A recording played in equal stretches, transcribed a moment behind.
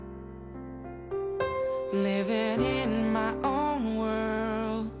living in my own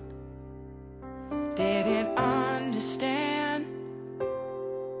world. Didn't understand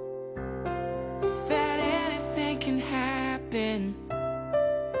that anything can happen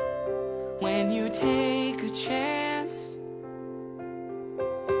when you take a chance.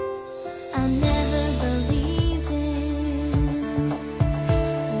 I never believed in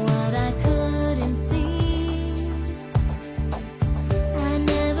what I couldn't see. I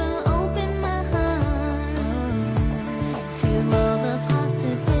never opened my heart to all the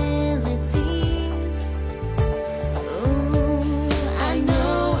possibilities. Ooh, I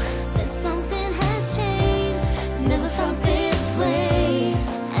know that something has changed. Never felt this way.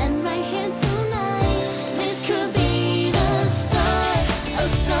 And right here tonight, this could be the start of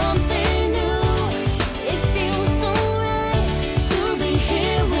something new. It feels so right to be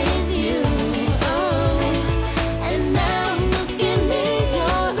here with you. Oh, and now look in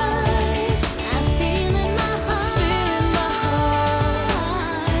your eyes. I feel in my heart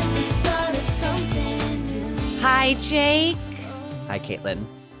the start of something new. Hi, Jake. Hi, Caitlin.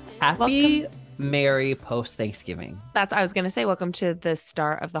 Happy Merry post-Thanksgiving. I was going to say, welcome to the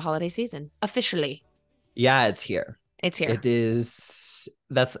start of the holiday season. Officially. Yeah, it's here. It's here. It is.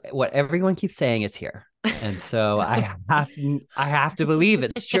 That's what everyone keeps saying is here. And so I have to believe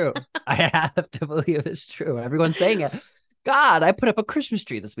it's true. I have to believe it's true. Everyone's saying it. God, I put up a Christmas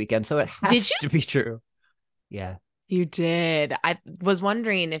tree this weekend, so it Did has you? to be true. Yeah. You did. I was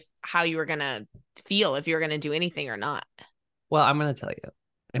wondering how you were going to feel, if you were going to do anything or not. Well, I'm going to tell you.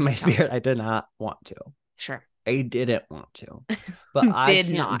 In my spirit, I did not want to. Sure. I didn't want to. But I Did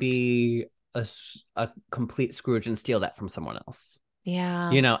can't not. be a complete Scrooge and steal that from someone else. Yeah.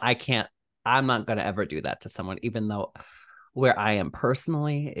 You know, I'm not going to ever do that to someone, even though where I am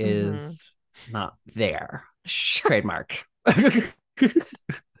personally is not there. Sure. Trademark.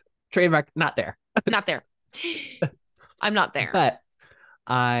 Trademark, not there. Not there. I'm not there. But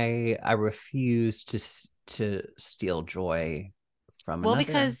I refuse to steal joy from another.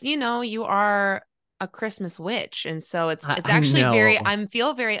 Because, you are a Christmas witch. And so it's I actually know. I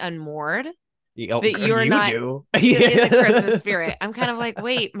feel very unmoored Oh, that you're you not do. in the Christmas spirit. I'm kind of like,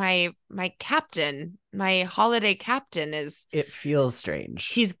 wait, my captain, my holiday captain It feels strange.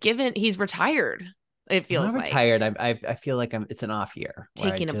 he's retired. It feels I'm not like retired. I feel like it's an off year.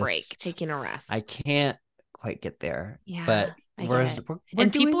 where taking I a break, just- taking a rest. I can't quite get there. Yeah, but I we're, get it. we're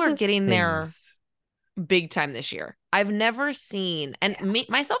And doing people are the getting there things. big time this year. I've never seen, and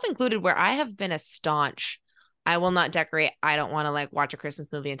myself included, where I have been a staunch, I will not decorate. I don't want to watch a Christmas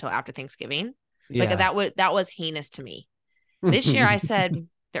movie until after Thanksgiving. Yeah. That was heinous to me. This year I said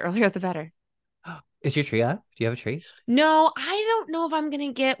the earlier the better. Is your tree up? Do you have a tree? No, I don't know if I'm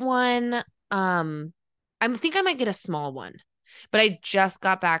gonna get one. I think I might get a small one, but I just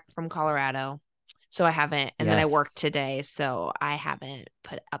got back from Colorado, so I haven't. And then I worked Yes. today, so I haven't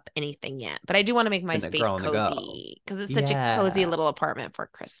put up anything yet. But I do want to make my Been a space girl on the go. cozy because it's such a cozy Yeah. little apartment for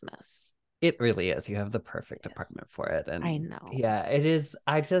Christmas. It really is. You have the perfect Yes. apartment for it. And I know. Yeah, it is.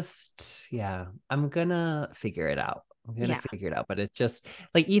 I'm gonna figure it out. Figure it out. But it's just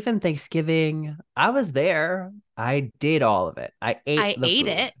even Thanksgiving, I was there. I did all of it. I ate the food.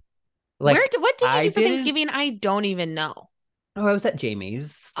 it. What did you I do for didn't- Thanksgiving? I don't even know. Oh, I was at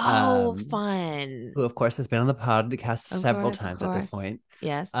Jamie's. Oh, fun. Who of course has been on the podcast Of several course, of times at this course. point.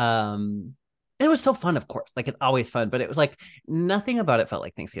 Yes. It was so fun, of course. It's always fun, but it was nothing about it felt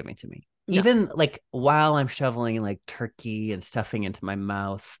like Thanksgiving to me. No. Even while I'm shoveling turkey and stuffing into my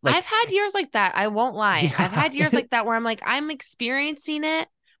mouth. I've had years like that. I won't lie. Yeah, I've had years like that where I'm experiencing it,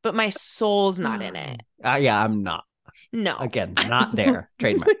 but my soul's not in it. Yeah, I'm not. No. Again, not there.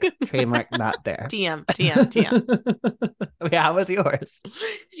 Trademark, not there. TM. Yeah, how was yours?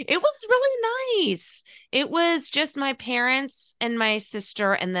 It was really nice. It was just my parents and my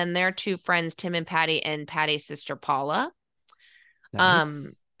sister, and then their two friends, Tim and Patty, and Patty's sister, Paula.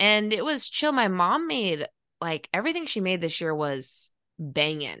 Nice. And it was chill. My mom made everything she made this year was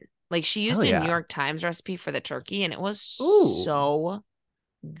banging. She used a New York Times recipe for the turkey, and it was so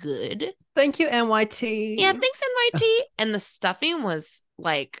good. Thank you, NYT. Yeah, thanks, NYT. And the stuffing was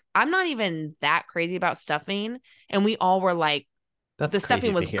I'm not even that crazy about stuffing. And we all were That's the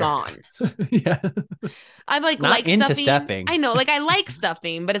stuffing was crazy to hear. gone. Yeah. I'm Not like into stuffing. I know, I like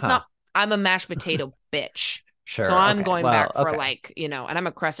stuffing, but it's not. I'm a mashed potato bitch. Sure. So I'm going back for okay. and I'm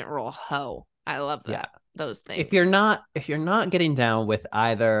a crescent roll hoe. I love that. Yeah. Those things. If you're not getting down with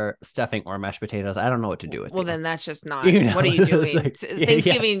either stuffing or mashed potatoes, I don't know what to do with Well, you. then that's just not. What are you doing? yeah,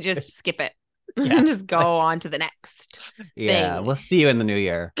 Thanksgiving, just skip it. Yeah. Just go on to the next Yeah, thing. we'll see you in the new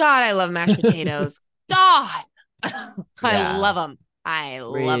year. God, I love mashed potatoes. God, I love them. I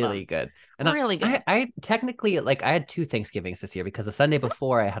love Really them. good. And Really good. I technically like I had 2 Thanksgivings this year because the Sunday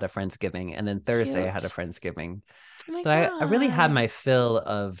before I had a Friendsgiving and then Thursday I had a Cute. Friendsgiving. Oh my So I really had God. my fill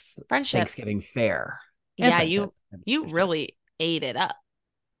of Friendship. Thanksgiving fare and Yeah, friendship. you really ate it up,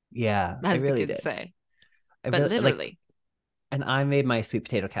 Yeah, I as the really kids did. say. I But really like, literally. and I made my sweet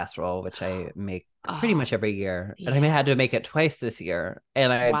potato casserole, which I make pretty Oh, much every year. And I yeah. had to make it twice this year.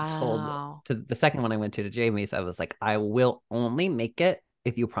 And I told Wow. to the second one I went to Jamie's, I was like, I will only make it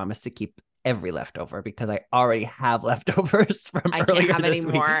if you promise to keep every leftover because I already have leftovers from I can't earlier have any this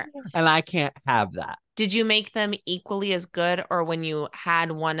week. more. And I can't have that. Did you make them equally as good, or when you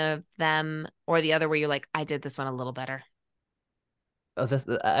had one of them or the other where you're like, I did this one a little better? Oh, this,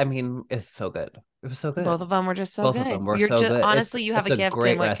 I mean, it's so good. It was so good. Both of them were just so Both of good. them were You're so just good. honestly, you have It's a a gift, and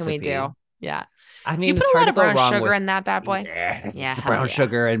great what can we recipe. do? Yeah. I Do you mean, put it's a hard lot to of go brown wrong sugar with, in that bad boy? yeah, Yeah, it's hell brown yeah.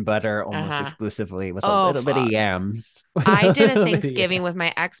 sugar and butter almost Uh-huh. exclusively with a Oh, little bit of fuck. yams. I did a Little bit of Thanksgiving with my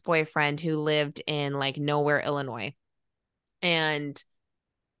yams. ex-boyfriend who lived in like nowhere, Illinois. And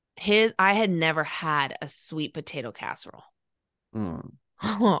I had never had a sweet potato casserole. Mm.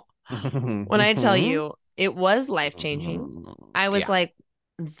 When I tell you, it was life-changing. I was Yeah, like,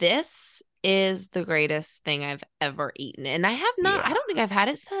 this is the greatest thing I've ever eaten. And I yeah. don't think I've had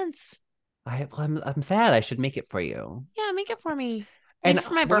it since. I'm sad. I should make it for you. Yeah, make it for me. Make And it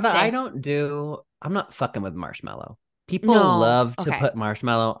for my what I birthday. don't do, I'm not fucking with marshmallow. People No. love to Okay. put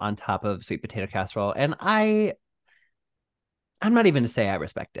marshmallow on top of sweet potato casserole, and I'm not even to say I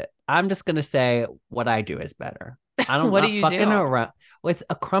respect it. I'm just gonna say what I do is better. I'm What do not you fucking do? around. Well, it's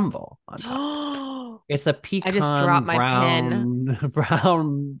a crumble on top. It's a I just dropped pecan my pen.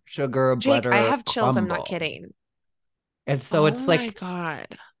 brown sugar Jake, I butter have chills. I'm not crumble. kidding. And so Oh it's my like God.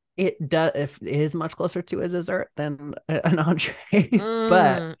 it does if it is much closer to a dessert than an entree,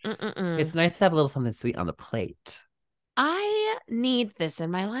 but Mm, it's mm-mm-mm. nice to have a little something sweet on the plate. I need this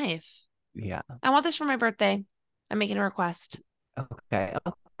in my life. Yeah. I want this for my birthday. I'm making a request. Okay.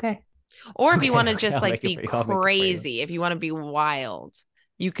 Okay. Or if you want Okay. to Okay. just I'll like make it be for you. I'll make it for you. crazy, if you want to be wild,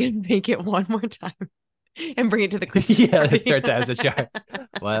 you can make it one more time and bring it to the Christmas Yeah, party. third time's a charm.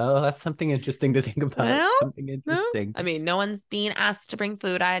 Well, that's something interesting to think about. Well, Something no, interesting. I mean, no one's being asked to bring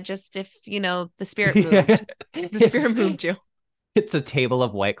food. I just, if the spirit Yeah. moved, the spirit moved you. It's a table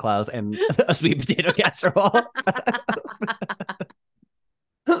of White Claws and a sweet potato casserole.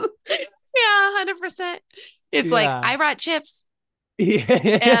 Yeah, 100%. It's like Yeah. I brought chips Yeah.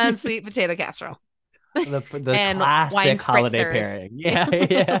 and sweet potato casserole The and wine classic holiday spritzers. pairing.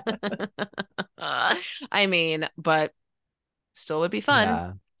 Yeah. Yeah. I mean, but still would be fun.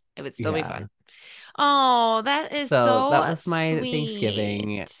 Yeah. It would still be Yeah. fun. Oh, that is So that so was my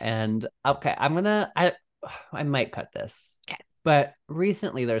Thanksgiving. sweet. And okay, I might cut this. Okay. But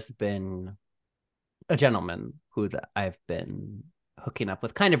recently there's been a gentleman who that I've been hooking up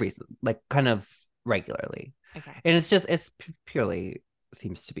with kind of regularly. Okay. And it's purely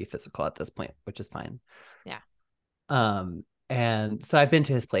seems to be physical at this point, which is fine. Yeah. And so I've been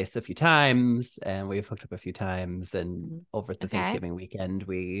to his place a few times and we've hooked up a few times and over the Okay. Thanksgiving weekend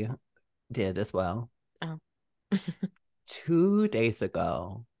we did as well. Oh. 2 days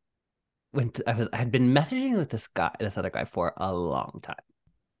ago, I had been messaging with this other guy for a long time,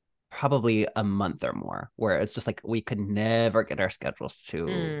 probably a month or more, where it's just like we could never get our schedules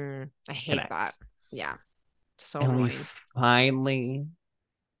to I hate connect. that. Yeah. So and annoying. we finally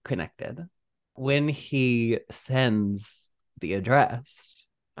connected. When he sends the address,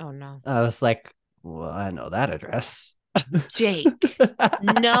 Oh no. I was like, well, I know that address. Jake.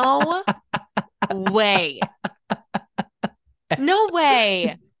 No way. No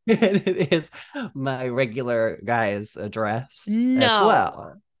way. It is my regular guy's address as No.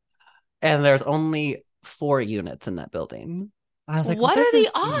 well. And there's only 4 units in that building. I was like, What well, are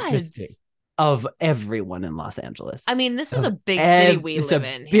this the is interesting. odds? Of everyone in Los Angeles. I mean, this is a big city we live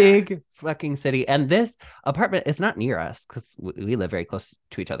in here. Big fucking city. And this apartment is not near us because we live very close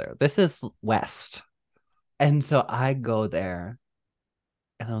to each other. This is west. And so I go there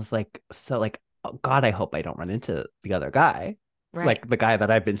and I was like, oh God, I hope I don't run into the other guy. Right. Like the guy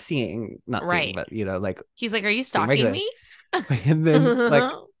that I've been seeing, not Right. seeing, but like he's like, are you seeing stalking regular. me? And then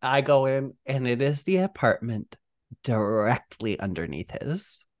like I go in and it is the apartment directly underneath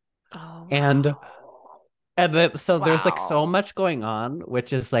his. Oh, and then, so there's like so wow. much going on,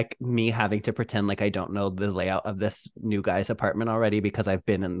 which is like me having to pretend like I don't know the layout of this new guy's apartment already because I've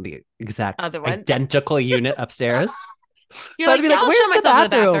been in the exact Other one. identical unit upstairs. You're So like, I'd be yeah, like, I'll where's show the myself to the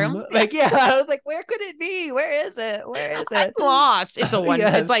bathroom? bathroom. Like, yeah, I was like, where could it be? Where is it? Where is I'm it? lost. It's a one.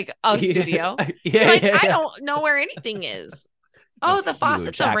 Yeah. It's like a studio. Yeah, You're like, yeah, I yeah. don't know where anything is. Oh, It's the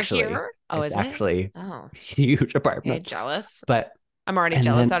faucet's huge, over actually. here. Oh, It's is actually it? Oh, huge okay, apartment. jealous. But I'm already And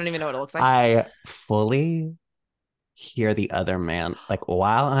jealous. then I don't even know what it looks like. I fully hear the other man, like,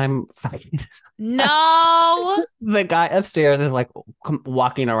 while I'm fighting, No. the guy upstairs is like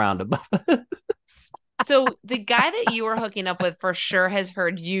walking around above us. So the guy that you were hooking up with for sure has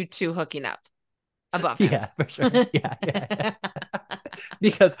heard you two hooking up above him. Yeah, for sure. Yeah.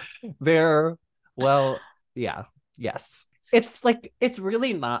 Because they're, well, yeah, yes. It's like, it's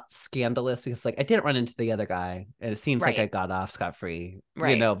really not scandalous because, like, I didn't run into the other guy and it seems like I Right. got off scot-free,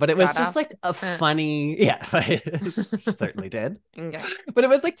 Right. but it was Got just off. like a funny, yeah, I certainly did. Okay. But it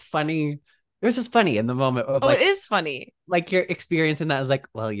was like funny. It was just funny in the moment of Oh, like, it is funny. like your experience in that is like,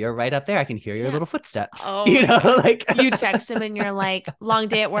 well, you're right up there. I can hear your Yeah. little footsteps. Oh You my know, God. like You text him and you're like, long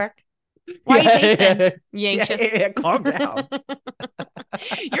day at work. Why are you pacing? You anxious? Yeah, calm down.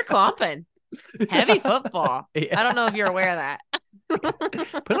 You're clomping. Heavy football. Yeah. I don't know if you're aware of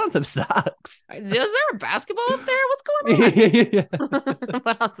that. Put on some socks. Is there a basketball up there? What's going on? Yeah.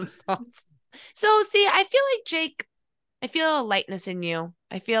 Put on some socks. So, see, I feel like, Jake, I feel a lightness in you.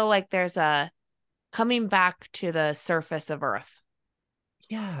 I feel like there's a coming back to the surface of Earth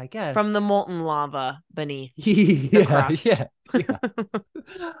Yeah, I guess. from the molten lava beneath the the crust. Yeah.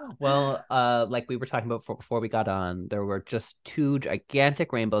 Well, like we were talking about before we got on, there were just two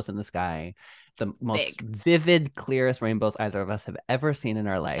gigantic rainbows in the sky. The most Big. vivid, clearest rainbows either of us have ever seen in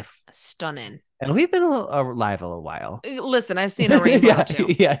our life. Stunning. And we've been alive a little while. Listen, I've seen a rainbow Yeah, too.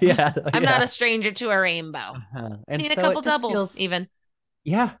 Yeah. I'm not a stranger to a rainbow. And Seen a so couple it just doubles feels- even.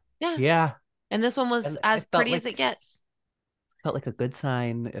 Yeah. Yeah. Yeah. And this one was And as it felt pretty as like- it gets. Felt like a good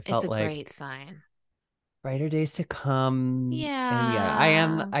sign. It felt It's a like great sign. brighter days to come. And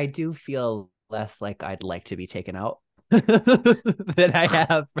Yeah. I do feel less like I'd like to be taken out than I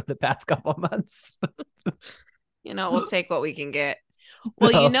have for the past couple months. You know, we'll take what we can get.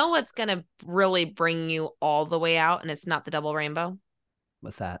 Well, So- you know what's going to really bring you all the way out, and it's not the double rainbow?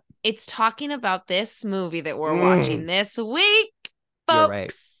 What's that? It's talking about this movie that we're watching this week, You're folks.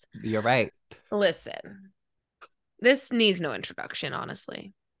 right. You're right. Listen, this needs no introduction,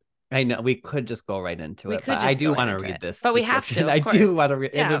 honestly. I know we could just go right into We it, could but just I do go right want to into read it. this. But we have to, description. of I do course. want to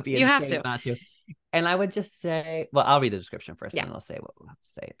read. Yeah, It would be you have insane to. not to. And I would just say, well, I'll read the description first, Yeah. and then I'll say what we'll have to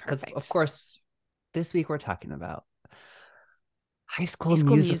say. Because Perfect. of course, this week we're talking about High School, High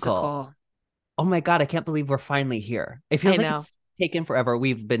School Musical. Oh my God, I can't believe we're finally here. It feels I like know. it's taken forever.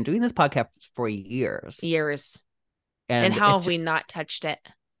 We've been doing this podcast for years. And how it have we just- not touched it?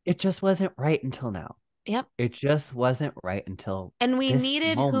 It just wasn't right until now. Yep. It just wasn't right until And we this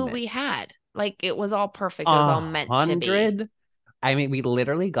needed who moment. we had. Like, it was all perfect. It was all meant to be. 100. I mean, we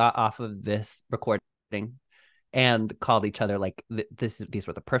literally got off of this recording and called each other like, these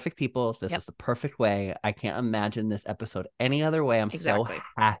were the perfect people. This Yep. was the perfect way. I can't imagine this episode any other way. I'm Exactly. so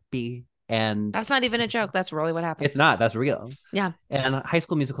happy. And That's not even a joke. That's really what happened. it's not. That's real. Yeah. And High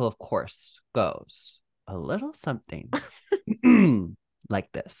School Musical, of course, goes a little something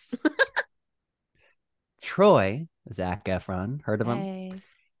like this. Troy, Zac Efron, heard of him? Hey.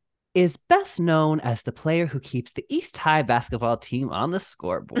 Is best known as the player who keeps the East High basketball team on the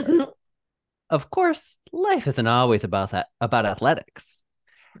scoreboard. Of course, life isn't always about athletics.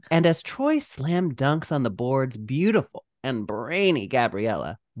 And as Troy slam dunks on the board's beautiful and brainy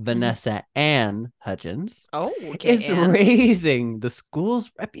Gabriella, Vanessa Ann Hutchins Oh, okay. is raising the school's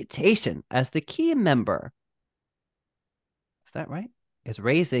reputation as the key member. Is that right? Is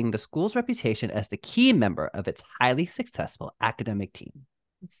raising the school's reputation as the key member of its highly successful academic team.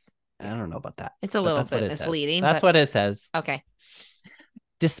 I don't know about that. It's a but little that's what bit it says. misleading. That's but... what it says. Okay.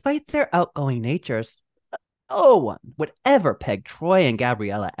 Despite their outgoing natures, no one would ever peg Troy and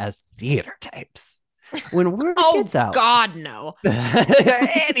Gabriella as theater types. When word gets out, God, no.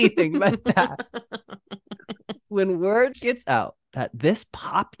 anything but that. When word gets out that this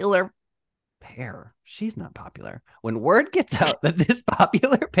popular pair, she's not popular. When word gets out that this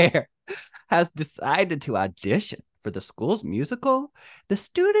popular pair has decided to audition for the school's musical, the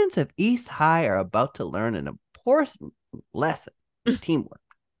students of East High are about to learn an important lesson in teamwork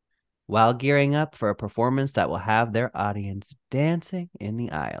while gearing up for a performance that will have their audience dancing in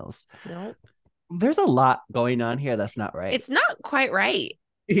the aisles. Nope. There's a lot going on here that's not right. It's not quite right.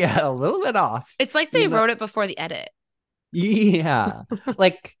 Yeah, a little bit off. It's like they wrote it before the edit. Yeah.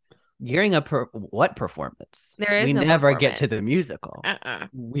 Like gearing up for what performance? There is we no never get to the performance. musical.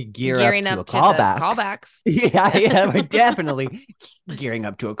 We Gearing gearing up to a callback. the callbacks. Yeah, we're definitely gearing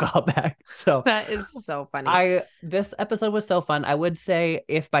up to a callback. So That is so funny. this episode was so fun. I would say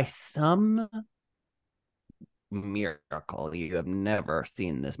if by some miracle you have never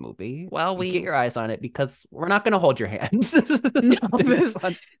seen this movie, Well, get your eyes on it because we're not going to hold your hands. No,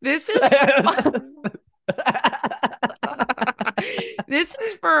 this is This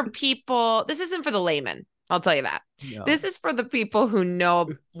is for people. This isn't for the layman. I'll tell you that. No. This is for the people who know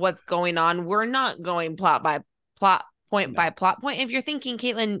what's going on. We're not going plot by plot point by plot point. If you're thinking,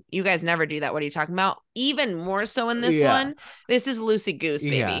 Caitlin, you guys never do that. What are you talking about? Even more so in this one. This is loosey goose,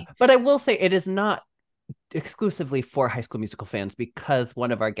 baby. Yeah. But I will say it is not exclusively for High School Musical fans because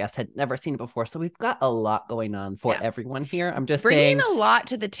one of our guests had never seen it before. So we've got a lot going on for everyone here. I'm just bringing saying a lot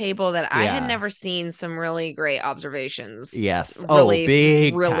to the table that I had never seen. Some really great observations. Yes. Really,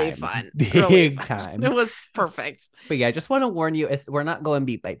 big really time. fun. Big really fun. time. It was perfect. But yeah, I just want to warn you, we're not going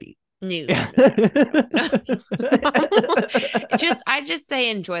beat by beat. No. I just say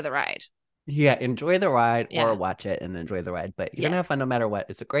enjoy the ride. Yeah, enjoy the ride or watch it and enjoy the ride. But you're gonna have fun no matter what.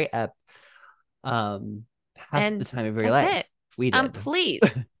 It's a great app. Half the time of your life. It. We did.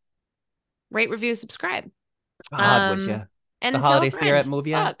 Please rate, review, subscribe. God, would you? And the holiday spirit move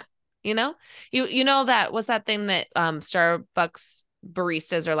you. You know, you know that what's that thing that Starbucks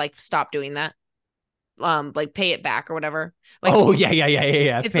baristas are like, stop doing that. Like pay it back or whatever. Like,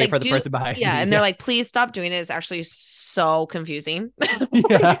 It's pay like, for the person behind. Yeah, and they're like, please stop doing it. It's actually so confusing.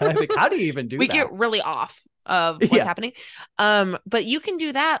 Like, how do you even do we that? We get really off of what's happening. But you can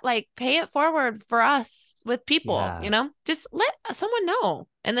do that, like pay it forward for us with people, you know, just let someone know.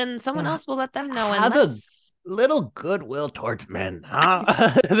 And then someone else will let them know. And let's little goodwill towards men, huh?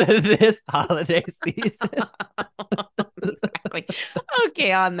 This holiday season. Exactly.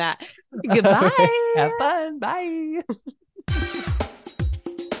 Okay, on that. Goodbye. Have fun. Bye.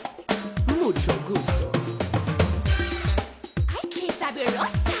 Mucho gusto. Ay, qué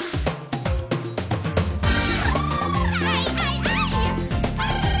fabulosa.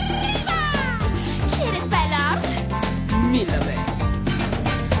 ¿Quieres bailar? Mírame.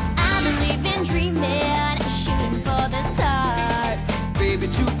 I believe in dreaming, shooting for the stars. Baby,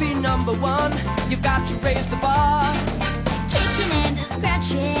 to be number one, you got to raise the bar. Kicking and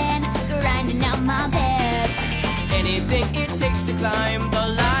scratching, grinding out my best. Anything it takes to climb the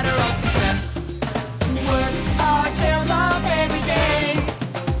ladder of success. Work our tails off every day.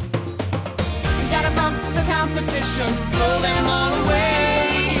 Gotta bump the competition, blow them all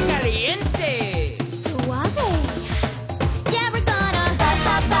away. Caliente. Suave. Yeah, we're gonna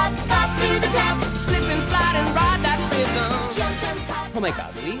pop to the top. Slip and slide and ride that rhythm. Jump and pop. Oh my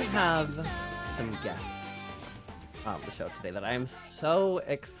God, we have some guests on the show today that I'm so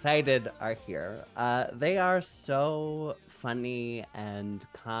excited are here. They are so funny and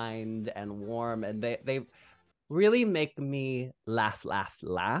kind and warm, and they really make me laugh.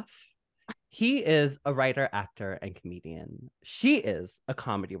 He is a writer, actor, and comedian. She is a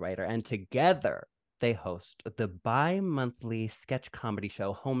comedy writer, and together they host the bi-monthly sketch comedy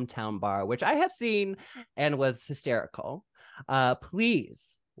show Hometown Bar, which I have seen and was hysterical.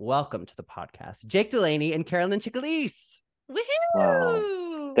 Please welcome to the podcast, Jake Delaney and Carolyn Cicalese. Woohoo!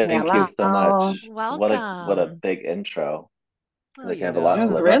 Wow. Thank you so much. Welcome. What a big intro. Oh, I have a lot to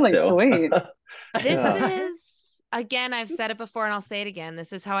live really up to. sweet. This is, again, I've said it before and I'll say it again.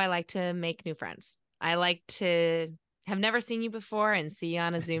 This is how I like to make new friends. I like to have never seen you before and see you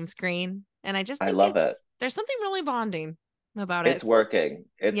on a Zoom screen. And I just think I love it. There's something really bonding about it. It's working.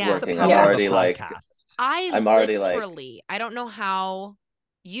 It's Yeah. working. Yeah. I'm already like, I'm already literally, I don't know how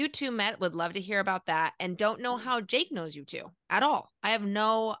you two met, would love to hear about that, and don't know how Jake knows you two at all. I have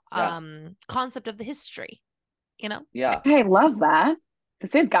no concept of the history, you know? yeah. Okay, love that.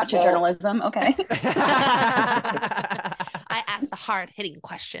 This is gotcha Well- journalism. Okay. I ask the hard-hitting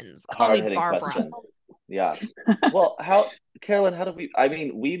questions. Call me Hard-hitting Barbara. questions. Yeah. Well, Carolyn, how did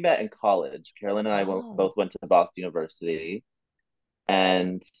we met in college. Carolyn and I both went to Boston University,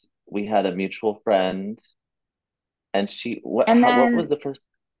 and we had a mutual friend, and what was the first?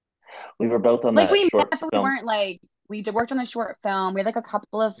 We were both on Like that we short met, but we film. weren't like worked on a short film. We had like a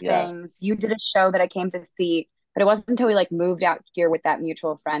couple of Yeah. things. You did a show that I came to see, but it wasn't until we like moved out here with that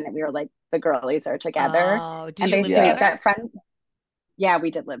mutual friend that we were like the girlies are together. Oh, did And you live basically together? that friend, yeah,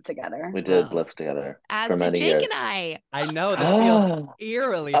 we did live together. We did Wow. live together As for did many Jake years. and I. I know, this feels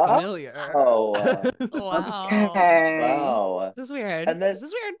eerily familiar. Oh, Wow. Okay. wow. This is weird. And then- This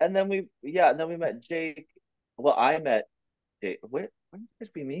is weird. And then we met Jake. Well, I met Jake. When did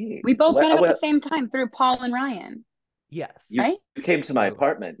we meet? We both When- met up when- at the same time through Paul and Ryan. Yes. You, Right? you came to my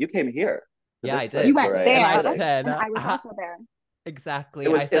apartment. You came here. to Yeah, this I did. place You went where there. And I am said, And I was also there. exactly.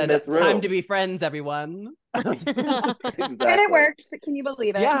 It was I in said, this room. time to be friends, everyone. Exactly. And it worked. Can you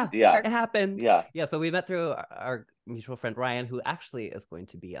believe it? Yeah. Yeah. It happened. Yeah. Yes, but we met through our mutual friend Ryan, who actually is going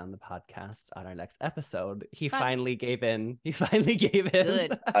to be on the podcast on our next episode. He Fun. finally gave in. He finally gave in.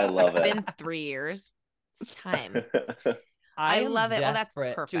 Good. I love It's it. been 3 years. It's time. I am love it. Well, that's desperate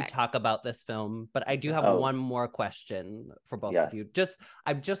to perfect. talk about this film, but I do have Oh. one more question for both Yes. of you.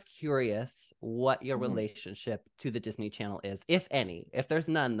 I'm just curious what your relationship to the Disney Channel is, if any. If there's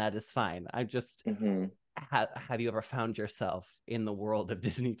none, that is fine. I just have you ever found yourself in the world of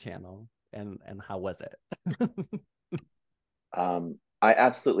Disney Channel, and how was it? I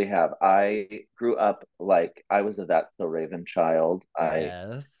absolutely have. I grew up like I was a That's So Raven child.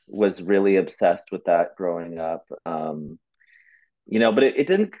 I was really obsessed with that growing up. But it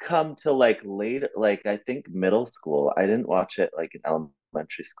didn't come till like later, like I think middle school. I didn't watch it like in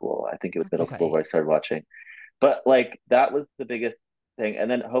elementary school. I think it was middle school where I started watching. But like that was the biggest thing.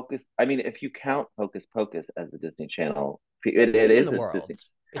 And then if you count Hocus Pocus as a Disney Channel, it It's is in the a world. Disney,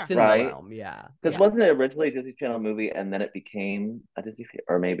 It's in the right? realm, yeah. Because wasn't it originally a Disney Channel movie and then it became a Disney,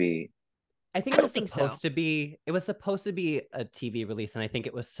 or maybe I think I it don't was think supposed so. to be. It was supposed to be a TV release, and I think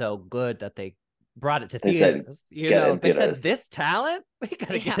it was so good that they brought it to They said, theaters. "Get in They theaters." said, "This talent, we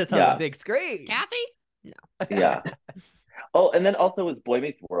gotta get this on Yeah. the big screen." Kathy? No. Yeah. Oh, and then also was Boy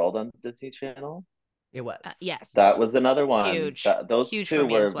Meets World on Disney Channel. It was. Yes. That was another one. Huge. Those Huge two for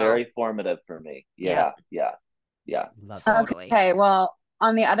me were as well. very formative for me. Yeah. Love it. Totally. Okay, well,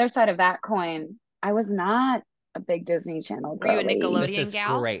 on the other side of that coin, I was not a big Disney Channel Were you a girly. Nickelodeon This is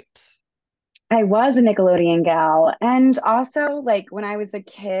gal? great. I was a Nickelodeon gal. And also, like, when I was a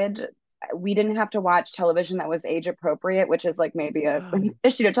kid, we didn't have to watch television that was age appropriate, which is like maybe an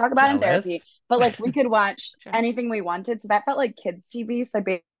issue to talk about in therapy. Jealous. But like, we could watch Sure. anything we wanted. So that felt like kids' TV. So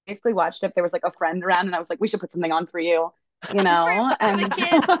I basically watched if there was like a friend around, and I was like, we should put something on for you, you know? For the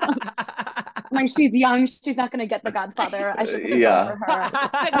kids. Like, she's young, she's not going to get The Godfather. I should put this on for her.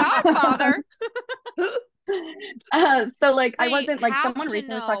 The Godfather. So like, I Wait, wasn't like, have someone to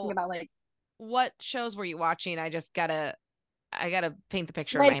recently was talking know about like, what shows were you watching? I gotta paint the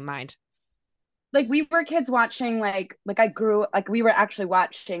picture Like- in my mind. like we were kids watching like I grew like we were actually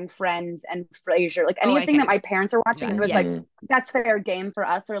watching Friends and Frasier, like Oh, anything okay. that my parents were watching. Yeah, It was yes. like that's fair game for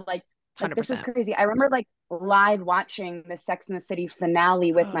us, or like this is 100%. crazy. I remember like live watching the Sex and the City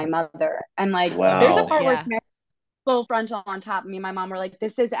finale with my mother, and like there's a Wow. part Yeah. where Smith full frontal on top. Me and my mom were like,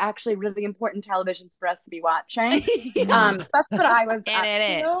 this is actually really important television for us to be watching. So that's what I was And up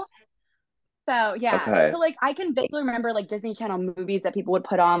it to. is. So yeah, Okay. so like I can vaguely remember like Disney Channel movies that people would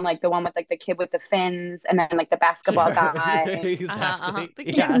put on, like the one with like the kid with the fins, and then like the basketball guy. Exactly. The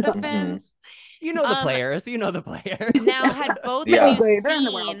kid Yeah. with the Mhm. fins. You know the players. You know the players. Now, had both Yeah. of you They're in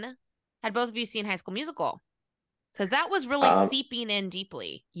the world. seen High School Musical? Because that was really seeping in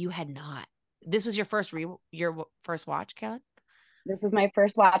deeply. You had not. This was your first watch, Carolyn? This was my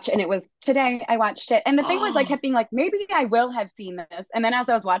first watch, and it was today I watched it. And the thing was, I kept being like, maybe I will have seen this. And then as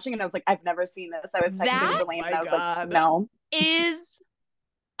I was watching it, I was like, I've never seen this. I was texting That- Delaney, and I was God. like, no. Is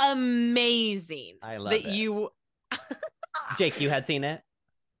amazing. I love that it. you. Jake, you had seen it?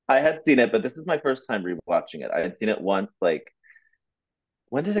 I had seen it, but this is my first time rewatching it. I had seen it once, like,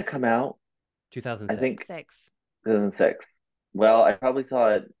 when did it come out? 2006. I think 6. 2006. Well, I probably saw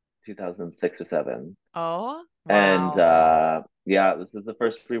it 2006 or 7. Oh, And wow. yeah, this is the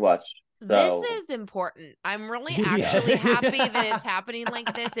first rewatch. So This is important. I'm really Yeah. actually happy that it's happening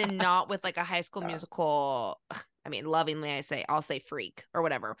like this and not with like a High School Musical. I mean, lovingly, I'll say freak or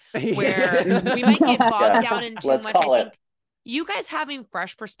whatever, where we might get bogged down in too Let's much. I call it. think you guys having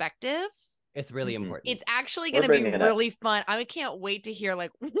fresh perspectives, It's really Mhm. important. it's actually We're going to be bringing it. really fun. I can't wait to hear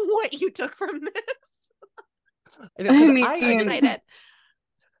like what you took from this. I know, 'cause I mean- I'm excited.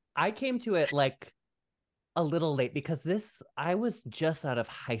 I came to it like a little late because I was just out of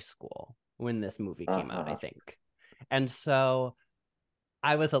high school when this movie came out, I think. And so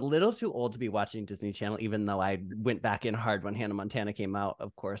I was a little too old to be watching Disney Channel, even though I went back in hard when Hannah Montana came out.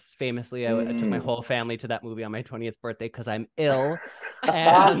 Of course, famously, I took my whole family to that movie on my 20th birthday because I'm ill.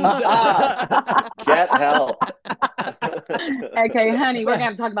 And Get help. Okay, honey, we're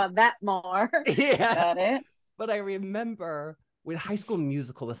gonna talk about that more. Yeah. Got it. But I remember when High School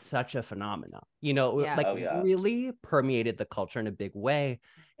Musical was such a phenomenon, you know, it, Yeah. like Oh, yeah. really permeated the culture in a big way.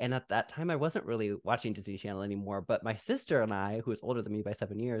 And at that time, I wasn't really watching Disney Channel anymore. But my sister and I, who is older than me by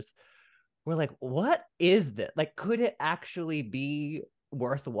 7 years, were like, what is this? Like, could it actually be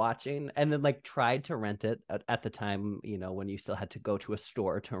worth watching? And then like tried to rent it at the time, you know, when you still had to go to a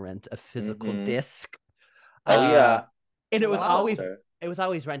store to rent a physical Mhm. disc. Oh, yeah. And it was Wow.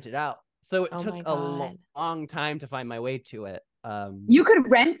 always rented out. So it Oh took my a God. long time to find my way to it. You could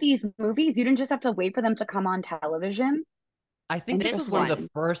rent these movies. You didn't just have to wait for them to come on television. I think this This was one of the one.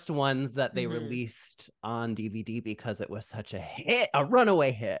 first ones that they Mhm. released on DVD because it was such a hit, a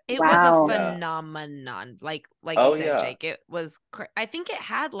runaway hit. It Wow. was a Yeah. phenomenon. Like Oh, you said, yeah. Jake. It was. I think it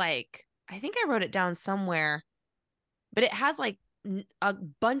had like. I think I wrote it down somewhere. but it has like a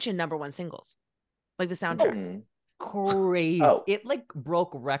bunch of #1 singles, like the soundtrack. Mhm. Crazy. Oh. It like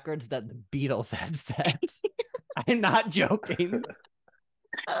broke records that the Beatles had set. I'm not joking.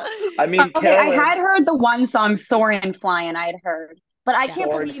 I mean, Okay, Carolyn, I had heard the one song "Soarin' Flyin'." I had heard, but I can't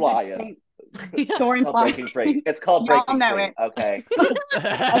Soarin' believe Flyin'. Yeah. "Soarin' called Flyin'." Breaking Free. It's called Y'all Breaking know Free. it. Okay.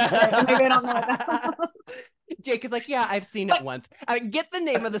 Okay, maybe I don't know that. Jake is like, yeah, I've seen it once. I mean, get the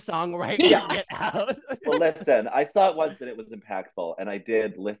name of the song right or Yeah. get out. Well, listen, I saw it once and it was impactful, and I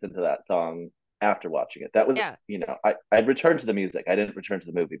did listen to that song after watching it. That was, Yeah. I returned to the music. I didn't return to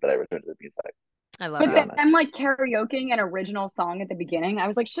the movie, but I returned to the music. I love But be that. then honest. I'm like karaokeing an original song at the beginning. I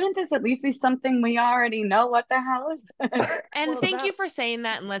was like, shouldn't this at least be something we already know? What the hell is it? And Well, thank you that- for saying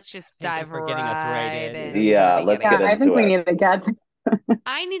that. And let's just Thank you dive for getting us right right in. into Yeah, the let's beginning. get Yeah, I think into we it. need to get to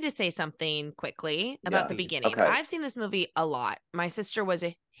I need to say something quickly about the Please. beginning. Okay. I've seen this movie a lot. My sister was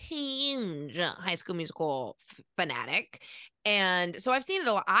a huge High School Musical fanatic. And so I've seen it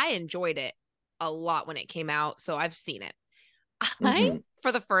a lot. I enjoyed it a lot when it came out. So I've seen it. Mhm.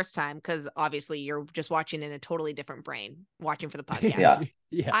 For the first time, because obviously you're just watching in a totally different brain, watching for the podcast. Yeah.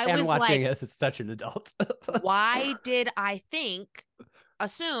 Yeah. I and was watching like, us as such an adult. why did I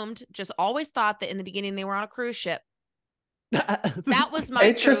assumed, just always thought that in the beginning they were on a cruise ship? That was my truth.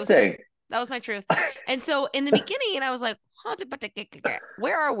 Interesting. That was my truth. And so in the beginning, I was like,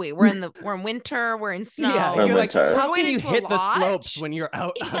 where are we? We're in winter, we're in snow. Yeah, Or you're like, winter. how We're can going you into a hit the lodge? slopes when you're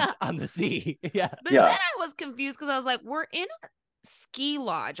out Yeah. on the sea? Yeah. But Yeah. then I was confused because I was like, we're in a ski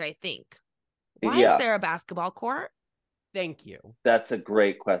lodge, I think. Why Yeah. is there a basketball court? Thank you. That's a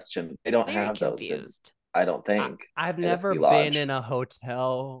great question. They don't Very have those. confused. I don't think. I've in a never ski been lodge. in a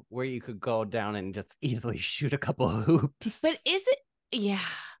hotel where you could go down and just easily shoot a couple of hoops. But is it? Yeah.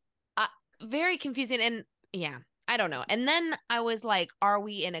 Very confusing. And yeah, I don't know. And then I was like, are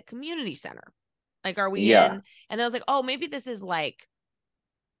we in a community center? Like, are we Yeah. in? And I was like, oh, maybe this is like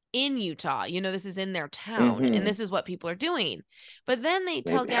in Utah. This is in their town. Mhm. And this is what people are doing. But then they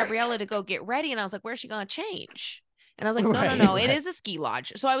tell Maybe. Gabriella to go get ready. And I was like, where's she going to change? And I was like, no, Right, no. It right. is a ski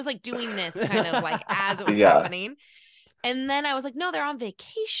lodge. So I was like doing this kind of like as it was Yeah. happening. And then I was like, no, they're on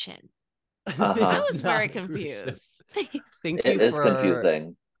vacation. Uh-huh. I It's was very not a cruise ship. confused. Thank you It is for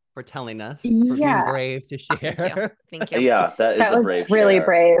confusing. for telling us, for being Yeah. brave to share. Thank you. Yeah, that is That a was brave really share.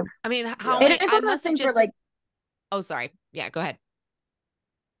 brave. I mean, how Yeah. many? It is I one of those must have things where just. like, Oh, sorry. Yeah, go ahead.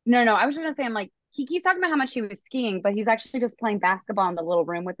 no, I was just gonna say, I'm like, he keeps talking about how much he was skiing, but he's actually just playing basketball in the little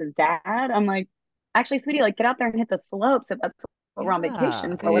room with his dad. I'm like, actually, sweetie, like get out there and hit the slopes if that's what we're on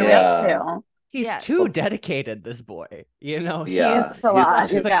vacation for. What are we up to? He's Yeah. too dedicated, this boy. Yeah. He's It's a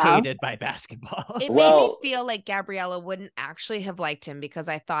lot, yeah. suffocated by basketball. It made me Well- feel like Gabriella wouldn't actually have liked him because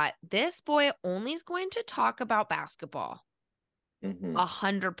I thought this boy only is going to talk about basketball. Mhm.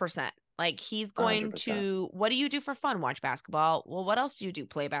 100%. Like he's going 100%. to, what do you do for fun? Watch basketball. Well, what else do you do?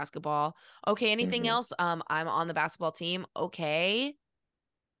 Play basketball. Okay. Anything Mhm. else? I'm on the basketball team. Okay.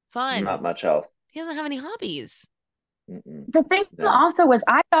 Fun. Not much else. He doesn't have any hobbies. Mm-mm. The thing No. also was,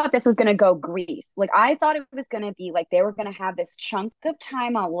 I thought this was going to go Greece. Like, I thought it was going to be like they were going to have this chunk of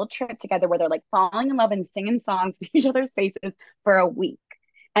time on a little trip together where they're like falling in love and singing songs in each other's faces for a week.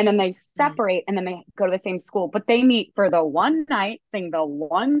 And then they separate and then they go to the same school. But they meet for the one night, sing the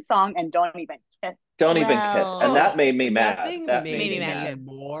one song, and don't even kiss. Don't even kiss. Well- And that made me That mad. thing That made me me mad mad too.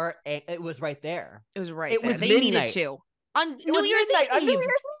 more. It was right there. It was right It there. was They needed midnight. to. On It New was Year's midnight on New Eve.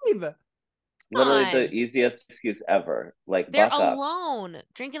 Year's Eve. Literally on. the easiest excuse ever. Like, They're buck up. alone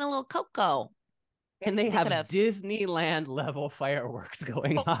drinking a little cocoa. And they They have could've- Disneyland level fireworks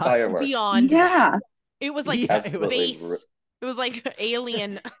going on. Fireworks. Beyond Yeah. that. It was like Yeah, it was- space. It was like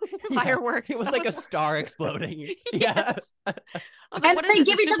alien Yeah, fireworks. It was I like a star exploding. Yes. I was like, And what they is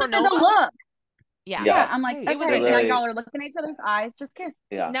give this? each A other the supernova? look. Yeah. Yeah. Yeah. I'm like, Hey, okay, it was now really- y'all are looking at each other's eyes. Just kiss.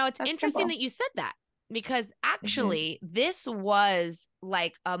 Yeah. Now it's That's interesting simple. that you said that because actually this was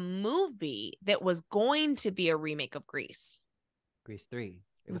like a movie that was going to be a remake of Grease. Grease 3.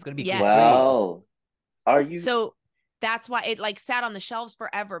 It was going to be Yes. Grease 3. Well, are you? So that's why it like sat on the shelves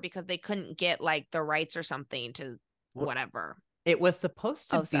forever because they couldn't get like the rights or something to What- whatever. It was supposed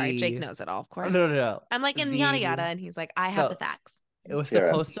to Oh, be. sorry. Jake knows it all, of Oh, course. no. I'm like in yada The- yada, and he's like, I have No. the facts. It was Kira.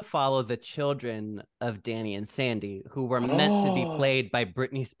 supposed to follow the children of Danny and Sandy, who were meant to be Oh. played by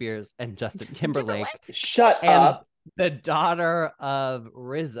Britney Spears and Justin Timberlake. Shut And up. the daughter of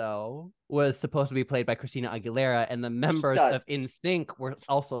Rizzo was supposed to be played by Christina Aguilera, and the members Shut- of In-Sync were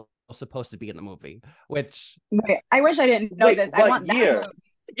also supposed to be in the movie, which Wait, I wish I didn't know Wait, this. I what want that year? movie.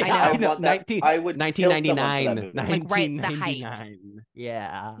 I know. I I want that. 19 I would kill someone for that 1999. movie. Like, right, the height. 1999.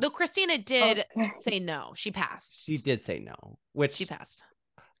 Yeah. Though Christina did Okay. say no. She passed. She did say no, which She passed.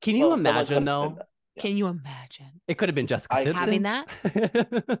 can you Well, someone imagine could've though? said that. Can you imagine It could have been Jessica I- Simpson. having that?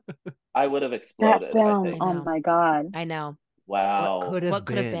 I would have That exploded. I film. think. Oh my God. I know. Wow. What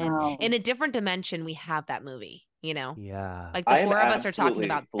could have been? Wow. In a different dimension, we have that movie, you know? Yeah. Like the I am four of us are talking absolutely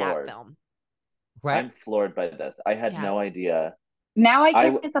about floored. that film. Right. I'm floored by this. I had Yeah. no idea. Now I I-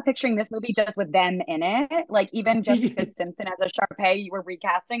 can't stop picturing this movie just with them in it. Like even Jessica Simpson as a Sharpay, you were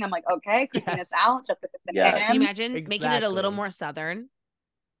recasting. I'm like, okay, Christina Yes. Sal, Jessica Simpson, Yes. Can you him. imagine making it a little Exactly. more Southern?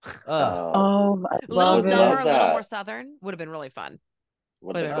 Ugh. Oh, I A little love dumber, it. a little that. more Southern would have been really fun.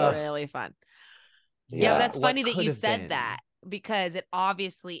 Would Would have have been been good. really fun. Yeah. Yeah, but that's What funny that could you have said been. that because it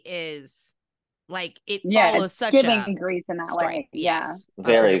obviously is like it Yeah, follows it's such giving a Grease in that story. way. Yeah. Yes,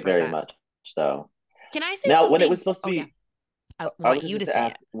 Very, 100%. very much so. Can I say Now, something? when it was supposed to Oh be, yeah, I I want was you to just say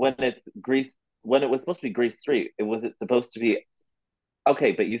ask it. when it's Grease. When it was supposed to be Grease 3, was it supposed to be?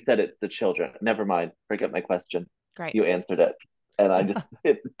 Okay, but you said it's the children. Never mind. Forget my question. Great. You answered it, and I just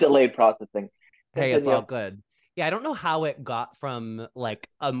delayed processing. Hey, it's all Continue. good. Yeah, I don't know how it got from like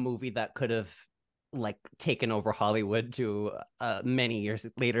a movie that could have like taken over Hollywood to many years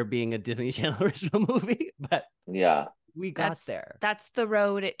later being a Disney Channel original movie, but Yeah, we got there. That's the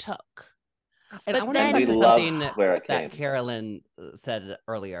road it took. And but I want to then- go back we to love something where it that came. Carolyn said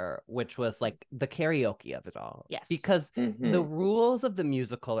earlier, which was like the karaoke of it all. Yes. Because the Mhm. rules of the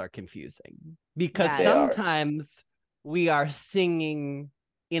musical are confusing. Because Yes. They are. sometimes we are singing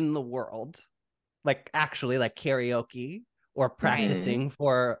in the world, like actually like karaoke or practicing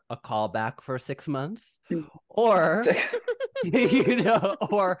for a callback for 6 months, or you know,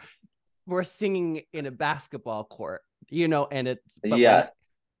 or we're singing in a basketball court, you know, and it's but when Yeah.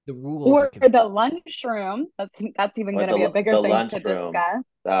 the rules are Or confusing. the lunchroom. That's even Or going to be a bigger the thing to lunchroom. discuss.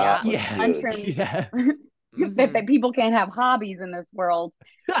 That Yeah. was Yes. huge. Lunchroom. Yes. That people can't have hobbies in this world.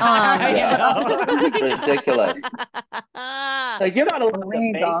 I Yeah. know. It's ridiculous. Like, you're not allowed to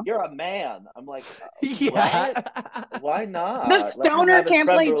Illegal. bake. You're a man. I'm like, Yeah. what? Why not? The Let him stoner have his can't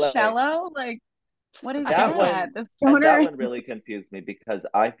creme play brulee. cello. Like, what is That that? one- The And stoner. that one really confused me because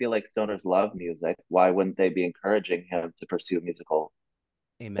I feel like stoners love music. Why wouldn't they be encouraging him to pursue musical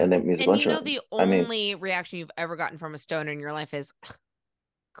Amen. and then music And you know lunchroom? the I mean, only reaction you've ever gotten from a stoner in your life is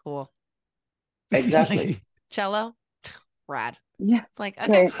cool. exactly. Cello? Rad. Yeah. It's like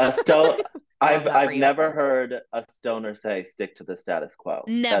okay. Great. A stone. Love that for I've you. never heard a stoner say stick to the status quo.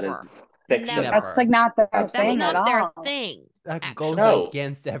 Never. That is fiction. Never. That's like not their That's thing at not their all. thing. That goes No.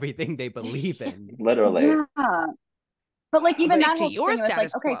 against everything they believe in. Literally. Yeah. But like even Stick that to whole your thing was like,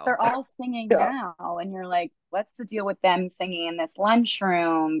 status okay, quo. they're all singing Yeah. now, and you're like, what's the deal with them singing in this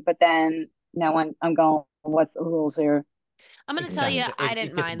lunchroom? But then no one, I'm going, what's the rules here? I'm gonna tell you, I It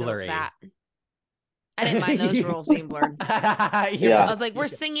didn't gets mind blurry. that. I didn't mind those rules being blurred. Yeah. I was like, we're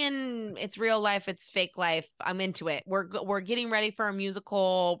singing, it's real life, it's fake life. I'm into it. We're getting ready for a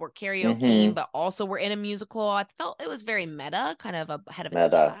musical, we're karaokeing, but also we're in a musical. I felt it was very meta, kind of ahead of its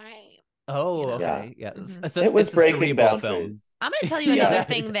Meta. time. Oh, You know? okay. Yeah. Yes. Mhm. It was it's a breaking cerebral film. boundaries. I'm gonna tell you Yeah. another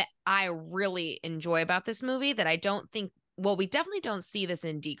thing that I really enjoy about this movie that I don't think, well, we definitely don't see this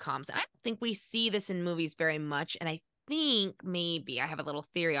in DComs, and I don't think we see this in movies very much. And I think maybe I have a little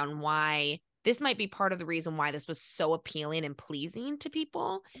theory on why this might be part of the reason why this was so appealing and pleasing to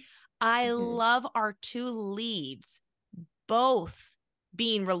people. I Mhm. love our two leads both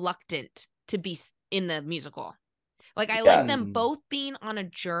being reluctant to be in the musical. Like I like them Yeah. both being on a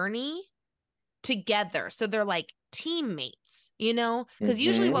journey together. So they're like teammates, you know? Because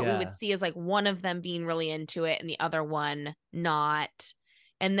usually Mhm. what we Yeah. would see is like one of them being really into it and the other one not.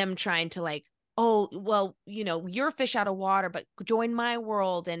 And them trying to like, oh, well, you know, you're a fish out of water, but join my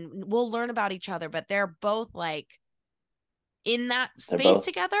world and we'll learn about each other. But they're both like in that They're space both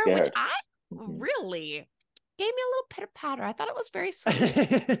together, which scared. I Mhm. really gave me a little pitter patter. I thought it was very sweet.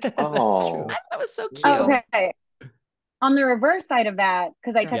 That's Oh. true. I thought it was so cute. Okay. On the reverse side of that,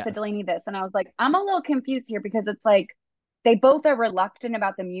 because I Sure. texted Yes. Delaney this, and I was like, I'm a little confused here because it's like they both are reluctant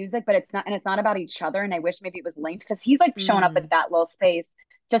about the music, but it's not about each other. And I wish maybe it was linked because he's like showing up Mm. at that little space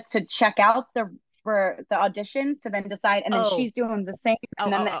just to check out for the auditions to then decide, and then Oh. she's doing the same,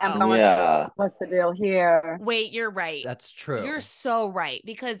 and then Oh. I'm going, Yeah. what's the deal here? Wait, you're right. That's true. You're so right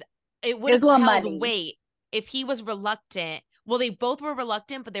because it would There's have a little held muddy. weight if he was reluctant. Well, they both were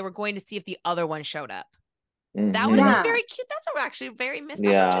reluctant, but they were going to see if the other one showed up. That would have Yeah. been very cute. That's actually a very missed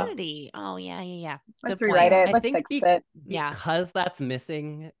Yeah. opportunity. Oh yeah. Let's Good rewrite point. it. I Let's think fix it. Yeah. because that's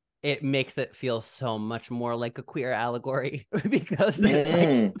missing, it makes it feel so much more like a queer allegory because it, like,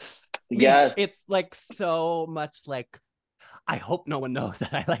 Mm. Yes. it's like so much like I hope no one knows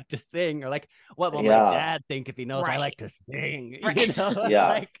that I like to sing, or like, what will my Yeah. dad think if he knows I Right. like to sing? Right. You know, Yeah.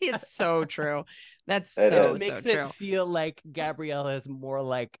 like It's so true. That's It so is. makes so it true. feel like Gabriella is more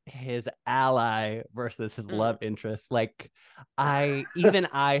like his ally versus his love interest. Like, I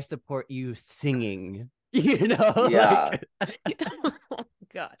support you singing. You know, Yeah. Oh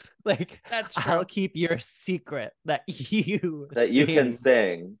God, like that's I'll true. keep your secret that you That you can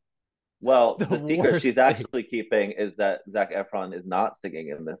sing. Well, the the secret she's worst thing. actually keeping is that Zac Efron is not singing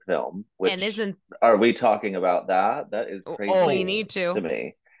in this film. Which And isn't are we talking about that? That is crazy we need to to?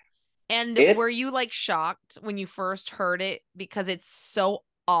 me. And It were you like shocked when you first heard it because it's so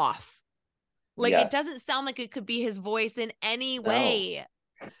off? Like it yes. doesn't sound like it could be his voice in any No. way.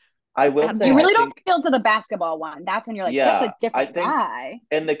 I will At say You all. really I don't think feel to the basketball one. That's when you're like, that's yeah, a I different think guy.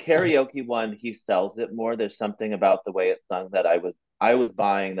 in the karaoke one he sells it more. There's something about the way it's sung that I was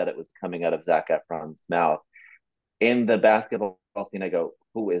buying that it was coming out of Zac Efron's mouth. In the basketball scene, I go,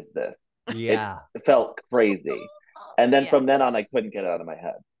 who is this? Yeah. It felt crazy. And then Yeah. from then on I couldn't get it out of my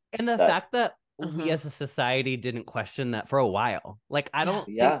head. And the That fact that we Uh-huh. as a society didn't question that for a while. Like, I don't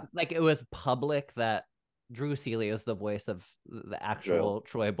Yeah. think like it was public that Drew Seeley is the voice of the actual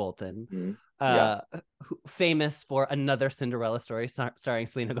Troy Bolton. Mhm. Famous for Another Cinderella Story starring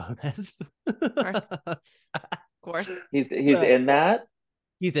Selena Gomez. Of course. He's in that?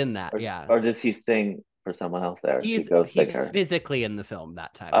 He's in that, Or, yeah. or does he sing for someone else there? He's singer. physically in the film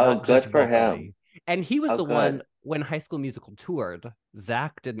that time. Oh, not good just for vocally. him. And he was Oh, the good. one when High School Musical toured.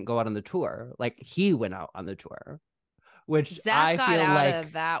 Zach didn't go out on the tour. Like, he went out on the tour, which Zach I got feel out like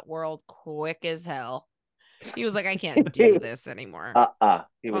of that world quick as hell. He was like, I can't do this anymore.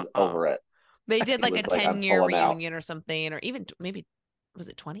 He was over it. They did like was a like, I'm 10-year pulling out. reunion or something, or even maybe was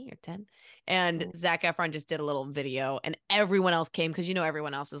it 20 or 10? And Zac Efron just did a little video, and everyone else came because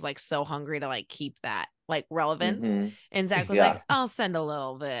everyone else is like so hungry to like keep that like relevance. Mhm. And Zach was Yeah. like, I'll send a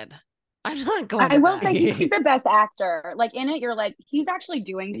little vid. I'm not going I to will that. say he's the best actor. Like in it, you're like, he's actually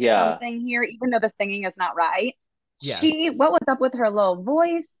doing Yeah. something here, even though the singing is not right. Yes. What was up with her little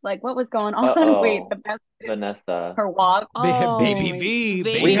voice? Like, what was going on? Uh-oh. Wait, the best Vanessa. her walk. Baby Oh, V, Baby We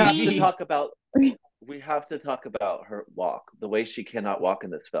baby have V. to talk about her walk, the way she cannot walk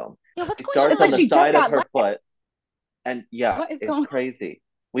in this film. Yeah, what's She going starts on? on She the just side of got her left. foot, and What is it's going on? crazy.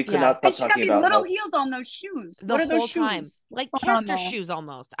 We could Yeah. not stop And she's got talking these about little how heels on those shoes. The What are whole those time, shoes? like What's going on character there? shoes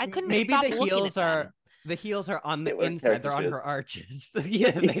almost. I couldn't Maybe stop the looking heels at them. are on the They were inside. They're on character her shoes. arches. Yeah,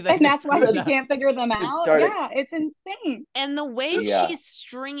 And that's why screwed she up. can't figure them out. started- Yeah, it's insane. And the way Yeah. she's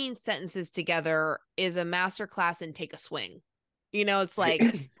stringing sentences together is a masterclass in take a swing. It's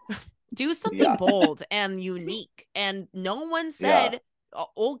like do something Yeah. bold and unique. And no one said,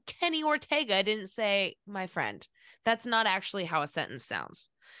 old Kenny Ortega didn't say, my friend. That's not actually how a sentence sounds.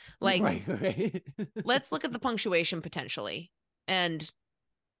 Like, right. let's look at the punctuation potentially and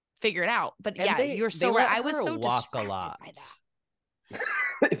figure it out. But And yeah, they- you're they so let right. I was her so walk a distracted lot. by that.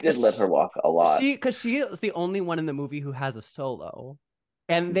 It did let her walk a lot. Because she is the only one in the movie who has a solo.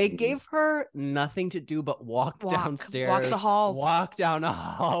 And they Mhm. gave her nothing to do but walk downstairs, walk the halls. walk down a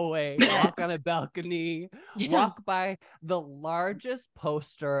hallway, walk on a balcony, Yeah. walk by the largest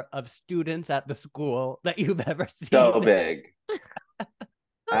poster of students at the school that you've ever seen. So big.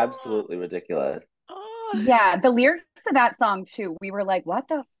 Absolutely ridiculous. Yeah, the lyrics to that song too. We were like, what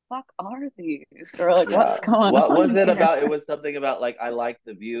the fuck are these? Or like, what's going What on? was it here? about? It was something about like, I like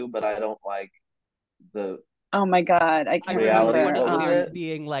the view, but I don't like the Oh my God, I I can't reality. remember one of What the was lyrics it?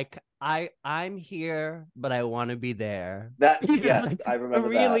 being like, I'm here, but I want to be there. That You know, yes, like, I remember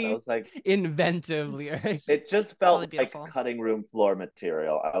a that. really I was like, inventive lyrics. it just Really felt like beautiful. cutting room floor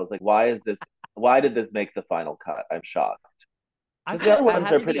material. I was like, why did this make the final cut? I'm shocked. I The other ones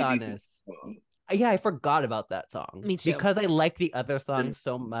had are to pretty be decent. honest. Yeah, I forgot about that song. Me too. Because I like the other songs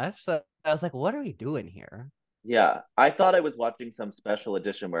so much. So I was like, what are we doing here? Yeah, I thought I was watching some special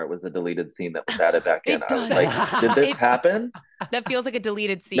edition where it was a deleted scene that was added back in. It I was does. like, did this It- happen? That feels like a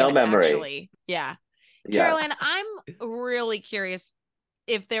deleted scene, No memory. actually. Yeah. Yes. Carolyn, I'm really curious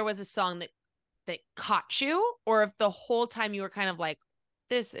if there was a song that caught you, or if the whole time you were kind of like,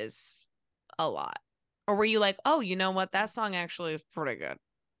 this is a lot. Or were you like, oh, you know what? That song actually is pretty good.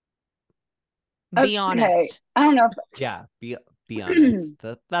 Be honest. I don't know. Yeah, be honest.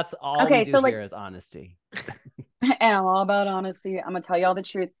 That's all Okay, we do so, like- here is honesty. And I'm all about honesty. I'm gonna tell you all the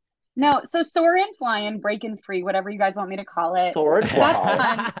truth. No, so soaring, flying, breaking free, whatever you guys want me to call it. Sword That's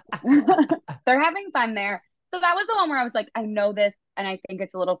fly. fun. They're having fun there. So that was the one where I was like, I know this and I think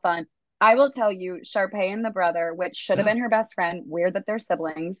it's a little fun. I will tell you, Sharpay and the brother, which should have been her best friend. Weird that they're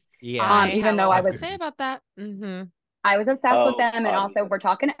siblings. Yeah. even though I have a lot was- to say about that. Mm-hmm. I was obsessed with Oh, them. And also, obviously. we're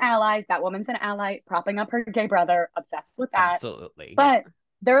talking allies. That woman's an ally, propping up her gay brother. Obsessed with that. Absolutely. But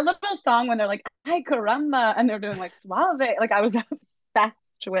their little song when they're like, "Ay caramba," and they're doing like suave. Like I was obsessed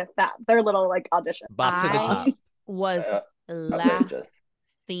with that. Their little like audition. Bop to the top. I was Outrageous.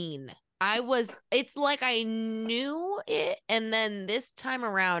 laughing. It's like I knew it. And then this time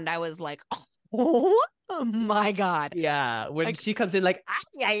around, I was like, oh my God. Yeah, when Like- she comes in like,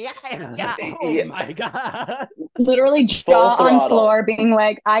 Yeah. oh my God. Literally Full jaw on throttle. floor, being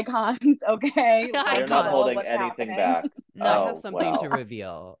like, "Icons, okay." They're They're Icons. not holding What's anything happening? back. No. I Oh, have something to wow.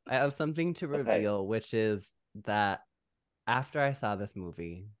 reveal. I have something to reveal, which is that after I saw this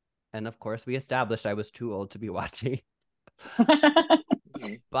movie, and of course we established I was too old to be watching,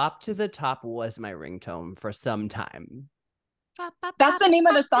 Bop to the Top was my ringtone for some time. That's the name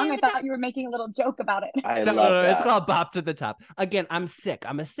of the song. I thought you were making a little joke about it. I No, love that. it's called Bop to the Top. Again, I'm sick.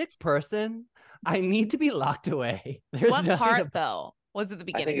 I'm a sick person. I need to be locked away. There's What nothing part, about- though, was at the I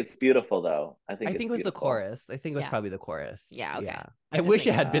beginning? think it's beautiful, though. I think it was the beautiful. chorus. I think it was Yeah. probably the chorus. Yeah, okay. I Just wish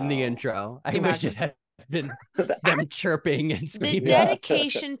it making- had been the Wow. intro. I Can you wish it imagine? had been them chirping and The screaming. Yeah.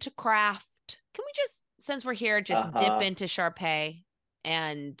 dedication to craft. Can we just, since we're here, just dip Uh-huh. into Sharpay?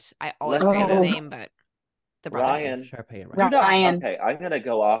 And I always Let's forget do his it. name, but the brother. Ryan. Sharpay and You know, Ryan. okay, I'm gonna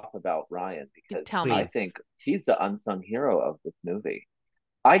go off about Ryan because Tell me. I think he's the unsung hero of this movie.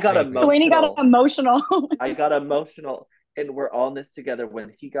 I got I agree. Delaney emotional. got emotional. I got emotional, and we're all in this together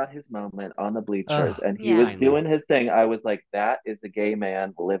when he got his moment on the bleachers Ugh, and he Yeah. was doing his thing. I was like, that is a gay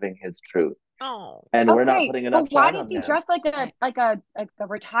man living his truth, Oh. and we're not Okay, putting but enough why shine does on he him dress like a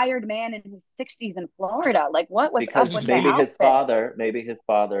retired man in his 60s in Florida? Like, what was up because with maybe the his outfit?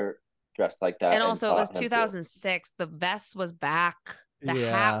 father dressed like that, And also, it was taught him to. 2006. The vest was back. The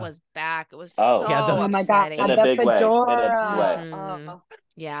Yeah. hat was back. It was Oh. so Yeah, the- Oh my God, upsetting. In a the big way, in a fedora. Mhm. Oh.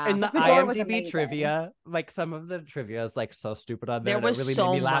 Yeah. And the The fedora was IMDb amazing. trivia, like some of the trivia is like so stupid on there. There and it was really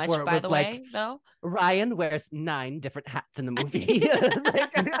so made me laugh. much, Where it by was the like, way, though. Ryan wears 9 different hats in the movie.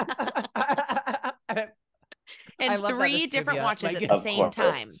 I And love that 3 as different trivia, watches like- at the Of same course.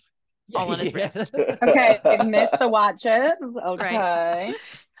 time. All on his wrist. Okay, missed the watches. Okay.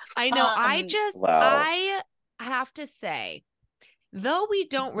 I know. Wow. I have to say, though we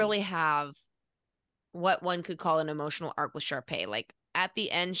don't really have what one could call an emotional arc with Sharpay, like at the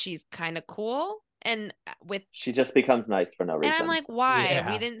end, she's kind of cool. And She just becomes nice for no reason. and I'm like, why?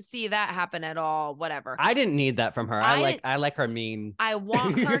 We Yeah. didn't see that happen at all. Whatever. I didn't need that from her. I I like her mean. I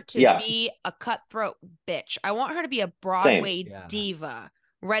want her to Yeah. be a cutthroat bitch. I want her to be a Broadway Yeah. diva,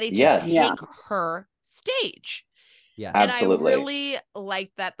 ready to Yes. take Yeah. her stage. Yeah. Absolutely. And I really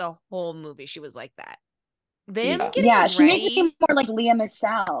liked that the whole movie she was like that. Them Yeah. getting Yeah, she needs to ready. be more like Leah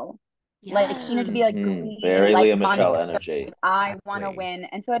Michelle. Like she needs to be like Yes. clean, Very like Leah Michelle honest, energy. like, I want to Exactly. win.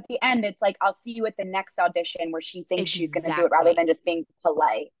 And so at the end, it's like I'll see you at the next audition where she thinks she's going to do it rather Exactly. than just being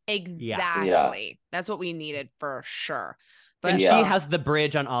polite. Exactly. That's what we needed for sure. But And Yeah. she has the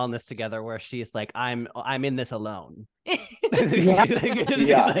bridge on All in This Together where she's like, I'm in this alone. Yeah. She's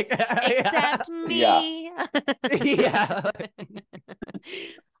Yeah. like, except Yeah. me. Yeah.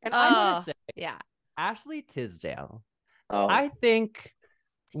 And I'm gonna say, yeah. Ashley Tisdale, Oh, I think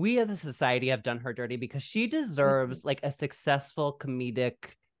we as a society have done her dirty because she deserves like a successful comedic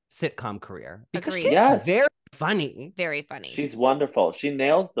sitcom career because Agreed. she's Yes. very funny. Very funny. she's wonderful. She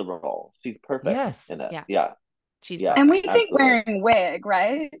nails the role. She's perfect Yes. in it. Yeah. Yeah. She's Yeah. And we perfect. think Absolutely. wearing wig,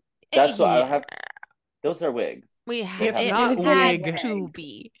 right? That's what I Yeah. have. Those are wigs. We They have have it not had wig. to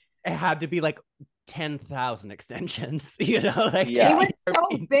be. It had to be like 10,000 extensions, you know, like Yeah. It was it's so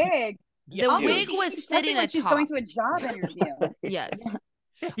either- big. The Also, wig she was keeps sitting dressing like she's atop. going to a job interview. Yes.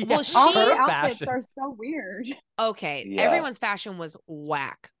 Yeah, Well, All she- her her outfits fashion. are so weird. Okay. Yeah. Everyone's fashion was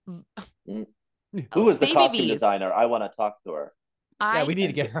whack. Who was the Baby costume B's. designer? I want to talk to her. Yeah, I we need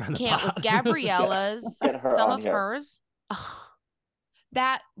to get her on the can't pod. with Gabriella's, Get her some on of here. hers.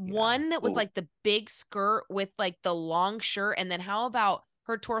 That one that was Ooh. like the big skirt with like the long shirt. And then how about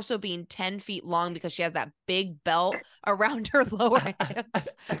her torso being 10 feet long because she has that big belt around her lower hips?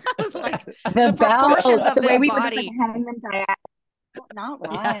 I was like, The proportions of the way this we body. were just like having them diagonal. Not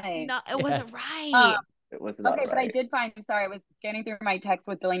Yes. right. no, it wasn't right. It was not Okay, but I right. did find, sorry, I was scanning through my text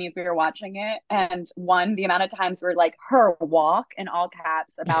with Delaney if we were watching it, and one, the amount of times we're like, her walk in all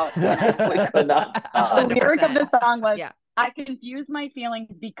caps about We Vanessa. could not The stop. 100%. lyric of the song was, Yeah. I confuse my feelings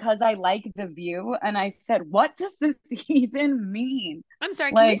because I like the view. And I said, what does this even mean? I'm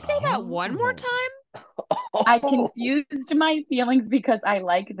sorry. Can you like- say that one more Oh. time? I confused my feelings because I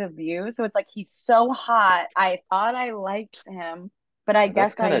like the view. So it's like, he's so hot. I thought I liked him, but I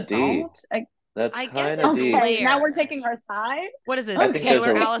That's guess I kinda deep. don't. That's I guess kind of it's deep. Okay, now we're layers. taking our side. What is this? I think there's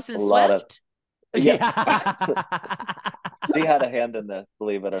Taylor a Allison lot of- Swift? Yeah. She had a hand in this,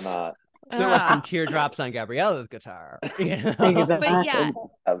 believe it or not. There were some teardrops on Gabriella's guitar. But yeah,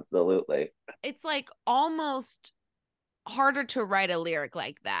 Absolutely. it's like almost harder to write a lyric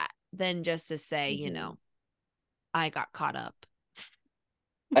like that than just to say, you know, I got caught up.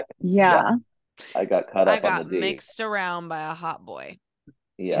 Yeah. I got caught up I got on the D. mixed around by a hot boy.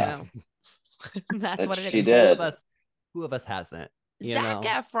 Yeah. You know? That's And what it is. she did. Who of us hasn't? You Zac know?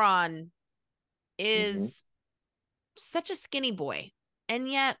 Efron is such a skinny boy, and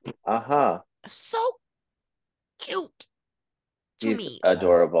yet so cute to He's me.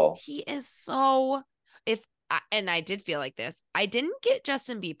 adorable. He is so. And I did feel like this. I didn't get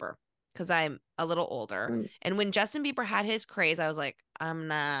Justin Bieber because I'm a little older, and when Justin Bieber had his craze, I was like, I'm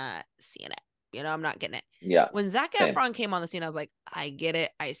not seeing it. You know, I'm not getting it. Yeah. When Zac Efron came on the scene, I was like, I get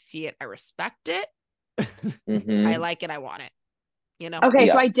it. I see it. I respect it. I like it. I want it. You know? Okay,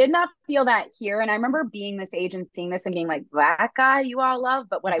 so I did not feel that here. And I remember being this age and seeing this and being like, that guy you all love.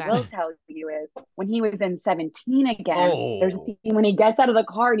 But what I will tell you is when he was in 17 again, there's a scene when he gets out of the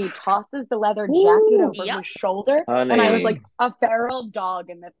car and he tosses the leather jacket over his shoulder. Honey. And I was like a feral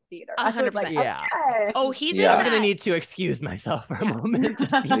dog in the theater. 100%. Like, Yeah. okay. Oh, he's I'm going to need to excuse myself for a moment. Just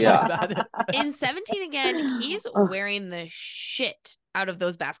thinking about it. In 17 again, he's wearing the shit out of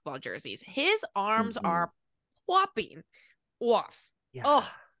those basketball jerseys. His arms are popping off. Yeah.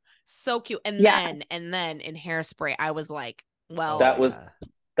 Oh, so cute. And then in Hairspray, I was like, well, that was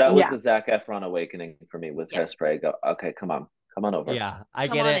the Zac Efron awakening for me with Hairspray. Go, okay, come on over. Yeah, I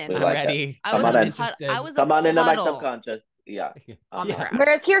get it. I'm ready. I was come on into my subconscious. Yeah.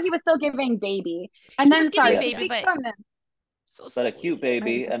 Whereas here he was still giving baby, and then baby, but a cute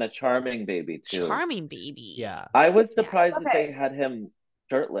baby and a charming baby too. Charming baby. Yeah. I was surprised that they had him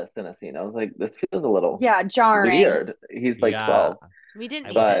shirtless in a scene. I was like, this feels a little jarring. Weird. He's like 12. We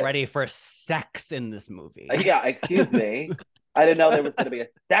didn't. I wasn't ready for sex in this movie. Yeah, excuse me. I didn't know there was going to be a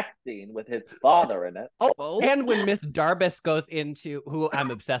sex scene with his father in it. Oh, and when Miss Darbus goes into, who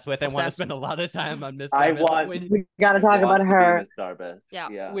I'm obsessed with, I want to spend a lot of time on Miss Darbus. We got to talk about her. Miss Darbus.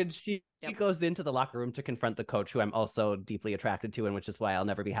 Yeah. When she goes into the locker room to confront the coach, who I'm also deeply attracted to, and which is why I'll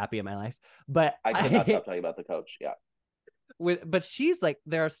never be happy in my life. But I cannot stop talking about the coach. Yeah. But she's like,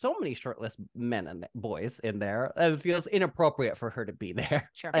 there are so many shirtless men and boys in there. It feels inappropriate for her to be there.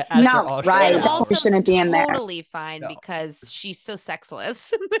 Sure. No, right. And also shouldn't be in there. Totally fine because she's so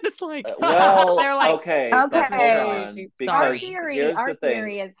sexless. It's like, well, they're like, okay. Sorry. Our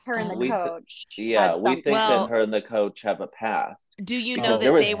theory is her and the coach. Yeah, we think that her and the coach have a past. Do you know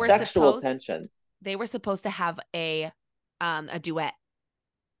that they were sexual tension? They were supposed to have a duet.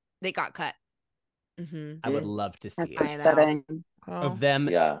 They got cut. I would love to see it. Of them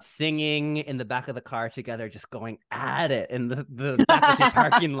singing in the back of the car together, just going at it in the faculty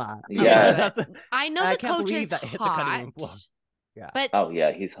parking lot. Yeah, I know the coach is hot.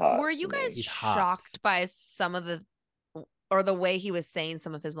 But he's hot. Were you guys shocked by some of the way he was saying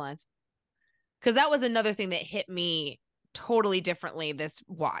some of his lines? Because that was another thing that hit me totally differently this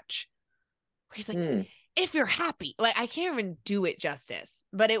watch. He's like, if you're happy, like I can't even do it justice,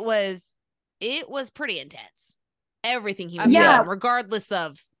 but it was pretty intense. Everything he was saying, regardless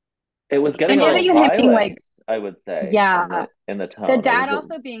of. It was getting a little violent, like, I would say. Yeah. In the tone. The dad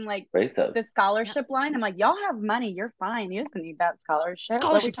also being like, racist. The scholarship line, I'm like, y'all have money, you're fine. You doesn't need that scholarship.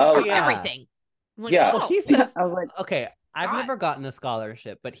 Scholarships are everything. Like, well, he says, okay, I've never gotten a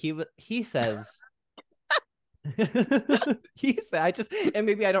scholarship, but he says. And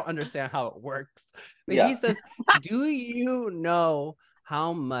maybe I don't understand how it works, but he says, do you know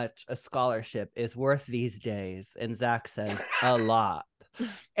how much a scholarship is worth these days? And Zach says, a lot.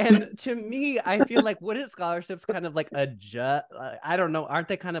 And to me, I feel like, wouldn't scholarships kind of like adjust? I don't know. Aren't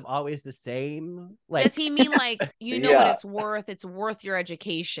they kind of always the same? Like, does he mean like, you know what it's worth? It's worth your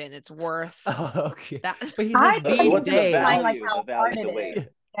education. It's worth. Oh, okay. That. But he says these days. Like how hard it is.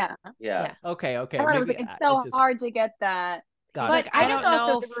 Yeah. Okay. Maybe it's so hard to get that. But I don't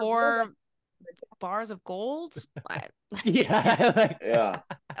know, for bars of gold. Like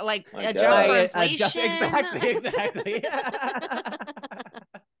adjust for inflation. Exactly.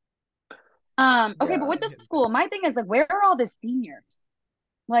 Okay, but with the school, my thing is like, where are all the seniors?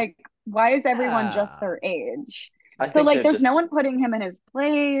 Like, why is everyone just their age? So like, there's no one putting him in his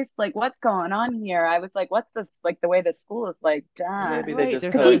place. Like, what's going on here? I was like, what's this? Like the way the school is like done. Maybe they just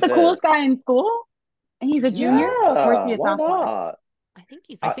because he's the coolest guy in school, and he's a junior. Or is he a sophomore? I think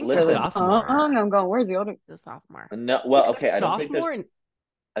he's. I think they're sophomores. I'm going. Where's the older? The sophomore. No, well, okay. I don't think there's.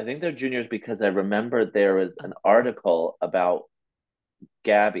 I think they're juniors because I remember there was an article about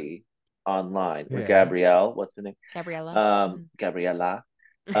Gabby online, or Gabrielle. What's her name? Gabriella. Gabriella.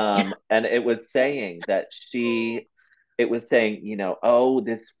 And it was saying that it was saying, oh,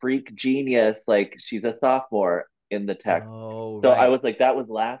 this freak genius, like she's a sophomore in the text. Oh, So I right. was like, that was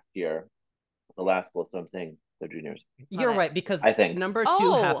last year, the last school. So I'm saying they're juniors. You're it. right, because I think. number 2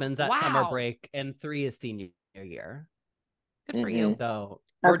 Oh, happens at summer wow. break and 3 is senior year. Good for Mhm. you. So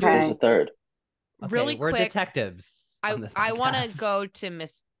we're Okay. There's doing a third. okay, Really we're quick, detectives I on this I want to podcast. go to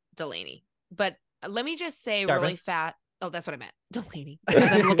Miss Delaney, but let me just say really Darbus. fast. Oh, that's what I meant, Delaney, because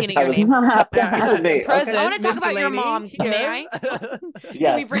I'm looking at your I was- name. That was me. Present, I wanna talk Miss about your Delaney, mom. May I? here. Can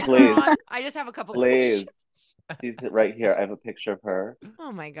Yes, we bring please. her on? I just have a couple Please. questions. She's right here. I have a picture of her.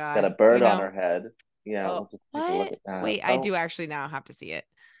 Oh my god. Got a bird You on know- her head. Yeah, Oh, we'll just take a look What? at that. Wait, I do actually now have to see it.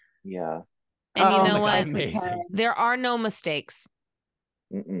 Yeah. And you Oh know my what? God, amazing. There are no mistakes,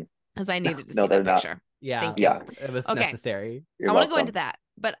 Mm-mm. as I needed to No, see that they're not. picture. Yeah, Thank you. Yeah. it was Okay. necessary. You're I want to go welcome. into that,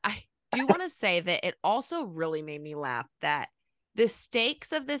 but I do want to say that it also really made me laugh that the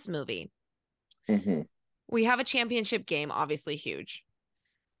stakes of this movie. Mhm. We have a championship game, obviously huge.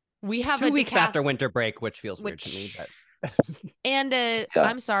 We have 2 a weeks after winter break, which feels weird which- to me, but and Yeah.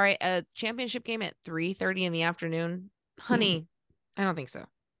 I'm sorry, a championship game at 3:30 in the afternoon, honey. I don't think so.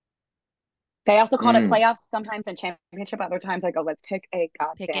 They also called it Mm. playoffs sometimes and championship. Other times, I go, let's pick a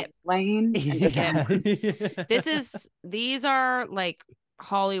goddamn it. lane. And just yeah. These are like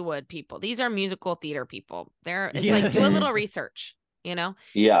Hollywood people. These are musical theater people. It's Yeah. like do a little research, you know?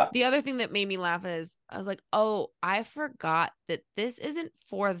 Yeah. The other thing that made me laugh is I was like, oh, I forgot that this isn't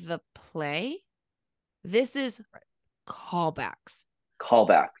for the play. This is callbacks.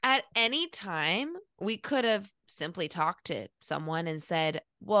 Callback. At any time, we could have simply talked to someone and said,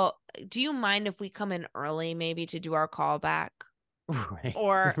 well, do you mind if we come in early maybe to do our callback? Right.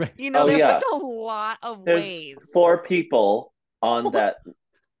 Or, Right. Oh, there yeah. was a lot of There's ways. 4 people on that. 4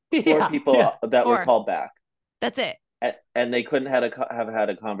 Yeah, people yeah. that were 4. called back. That's it. And they couldn't have had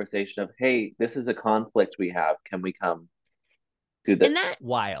a conversation of, hey, this is a conflict we have. Can we come do this? And that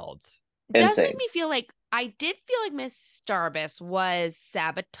Wild. does Insane. make me feel like I did feel like Miss Darbus was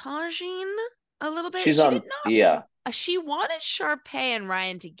sabotaging a little bit. She's She on. did not. Yeah. She wanted Sharpay and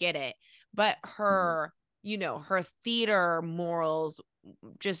Ryan to get it, but her, her theater morals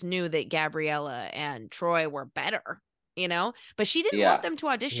just knew that Gabriella and Troy were better, but she didn't want Yeah. them to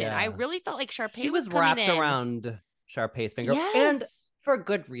audition. I Yeah. really felt like Sharpay She was was coming wrapped in. around Sharpay's finger. And Yes. for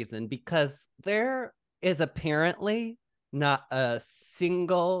good reason, because there is apparently not a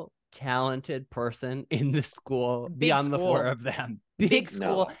single talented person in the school Big beyond the school. 4 of them. Big Big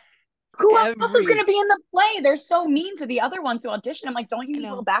school. school. who else is Every- going to be in the play? They're so mean to the other ones who audition. I'm like, don't you I need know.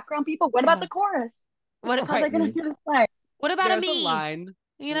 little background people? What I about know. the chorus? What How are they going to do this play? What about There's a me? line.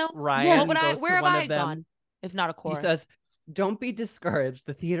 What Ryan would I? goes Where to have one I of them. gone? If not a He chorus. says, "Don't be discouraged.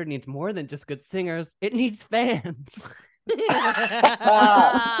 The theater needs more than just good singers. It needs fans."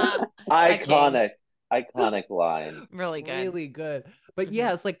 Iconic. Iconic line. Really good. Really good. But Mhm.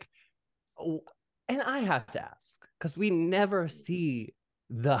 yeah, it's like, and I have to ask because we never see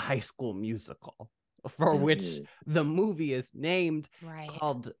the High School Musical, for which Mhm. the movie is named, Right.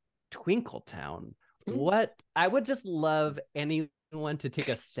 called Twinkletown. What I would just love anyone to take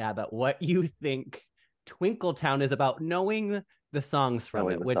a stab at what you think Twinkletown is about, knowing the songs from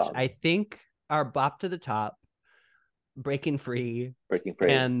Knowing it, the which songs. I think are Bop to the Top, Breaking Free, Breaking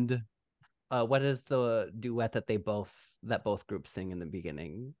Free. and what is the duet that both groups sing in the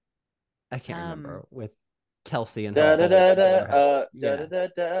beginning? I can't remember, with Kelsey and Da her da whole da da. overhead. Da da da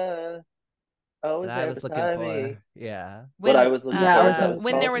da. Always that I there was looking beside for. me. Yeah. What I was looking for. Yeah, Is that what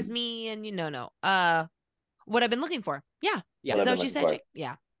when it's there called? was me and what I've been looking for. Yeah. Yeah. What Is I've that been what you said? looking for. Jake?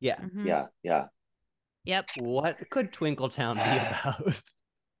 Yeah. Yeah. Mhm. Yeah. Yeah. Yep. What could Twinkletown be about?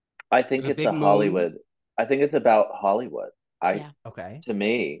 I think There's a it's big a moon. Hollywood. I think it's about Hollywood. Yeah. Okay. To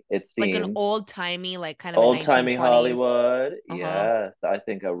me, it Like seems an old timey, like kind of a old timey 1920s. Hollywood. Uh-huh. Yes, I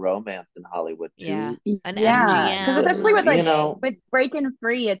think a romance in Hollywood Yeah. too. An Yeah, because MGM. especially with You know, with Breaking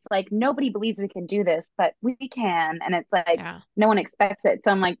Free, it's like nobody believes we can do this, but we can, and it's like Yeah. no one expects it. So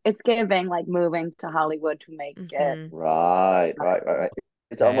I'm like, it's giving like moving to Hollywood to make it. Mhm. right.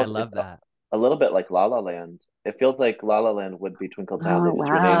 It's Okay, I almost love that. a little bit like La La Land. It feels like La La Land would be Twinkletown. They Oh, just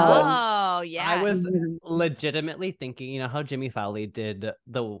renamed it. wow. Oh, yeah. I was Mhm. legitimately thinking, how Jimmy Fowley did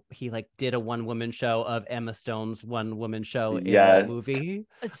a one-woman show of Emma Stone's one-woman show in Yes. that movie.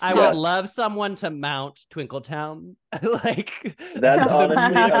 It's I not- would love someone to mount Twinkletown. Like That's the honestly a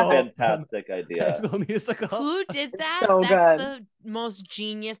musical- fantastic High idea. School Musical. Who did that? so That's good. the most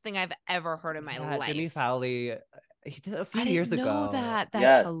genius thing I've ever heard in my Yeah, life. Jimmy Fowley, he did it a few I years didn't know ago. that. That's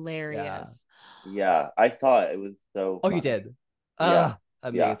Yes. hilarious. Yeah, I saw it. It was so Oh, you funny. did? Yeah.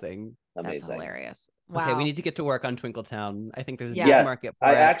 Amazing. Amazing. That's hilarious. Wow. Okay, we need to get to work on Twinkletown. I think there's a Yeah. big market for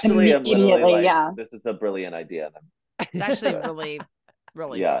I it. actually am literally Immediately, like, yeah. this is a brilliant idea. It's actually really,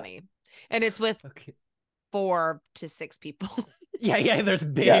 really Yeah. funny. And it's with Okay. 4 to 6 people. Yeah, there's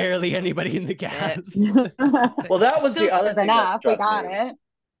barely anybody in the cast. Well, that was So- the other That's thing that enough. We struck got me. it.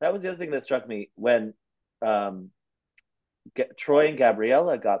 That was the other thing that struck me when Troy and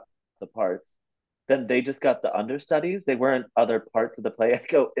Gabriella got the parts. Then they just got the understudies. They weren't other parts of the play. I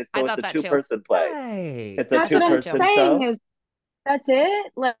go, I so thought it's a that too. two-person play. Right. It's a That's what I'm two-person saying show. is that's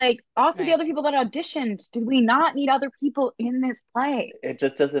it. Like also the Right. other people that auditioned, did we not need other people in this play? It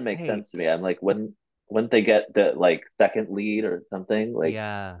just doesn't make Right. sense to me. I'm like, wouldn't they get the like second lead or something? Like,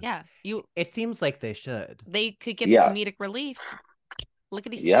 Yeah. Yeah. It seems like they should. They could get Yeah. the comedic relief.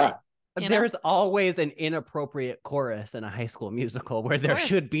 Lickety split. yeah, You know? There's always an inappropriate chorus in a high school musical where there course.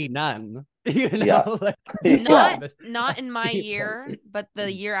 should be none. You know, Yeah. like Yeah. Not in my statement. year, but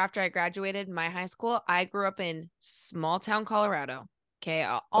the year after I graduated my high school. I grew up in small town Colorado. Okay,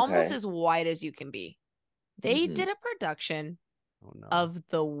 almost Okay. as white as you can be. They Mhm. did a production Oh no. of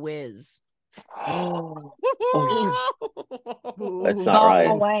The Wiz. That's not right.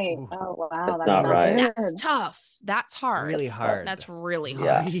 Oh wait. Oh wow. That's That's not right. That's tough. That's hard. really tough. hard. That's really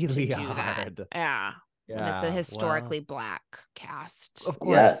Yeah. hard to Really do hard. that. Yeah. And it's a Yeah, historically black cast. Of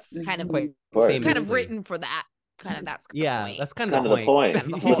Yes. course. Kind of Quite Of course. kind of famously. written for that. Kind of that's the Yeah, point. that's kind Kind of of the the point. point.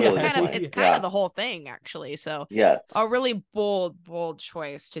 Kind of the whole, Really. it's kind Yeah. of the whole thing actually. So Yes. a really bold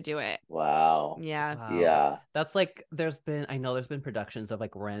choice to do it. Wow. Yeah. Wow. Yeah. That's like there's been productions of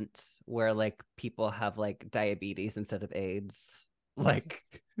like Rent where like people have like diabetes instead of AIDS. Like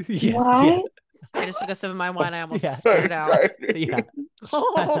yeah. What? I just took a sip of my wine. I almost Yeah. spit it out. Yeah.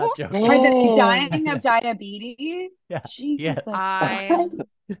 I'm not joking. Are they dying of diabetes? Yeah. Jesus. Yes.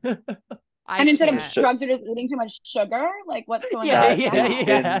 I And instead can't. of drugs, they're just eating too much sugar? Like what's going Yeah, on? That yeah, is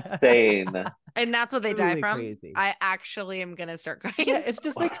yeah. insane. And that's what they die Truly from. crazy. I actually am gonna start crying. Yeah, it's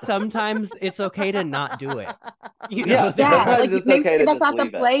just like sometimes it's okay to not do it. You Yeah, know, Yeah, Sometimes like it's maybe okay to that's just not the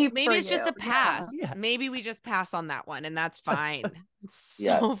leave it. play Maybe for it's just you. a pass. Yeah. Maybe we just pass on that one, and that's fine. It's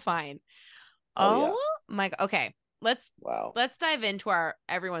Yeah. so fine. Oh, yeah. My okay. Let's Wow. dive into our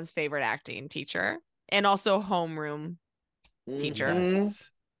everyone's favorite acting teacher and also homeroom teacher. Mhm. yes.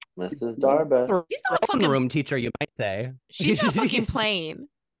 Mrs. Darbus. She's not Throne fucking. room teacher, you might say. She's not fucking playing.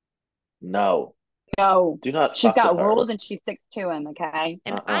 No, No. do not. She's fuck got with her. rules and she sticks to them, okay?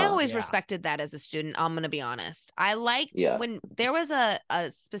 And I always Yeah. respected that as a student. I'm gonna be honest. I liked Yeah. when there was a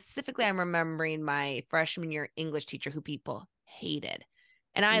specifically. I'm remembering my freshman year English teacher who people hated,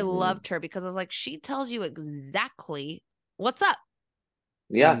 and I Mhm. loved her because I was like, she tells you exactly what's up.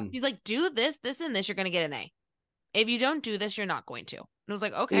 Yeah. Mm. She's like, do this, this, and this. You're gonna get an A. If you don't do this, you're not going to. And I was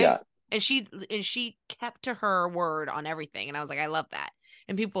like, okay. Yeah. And she kept to her word on everything, and I was like, I love that.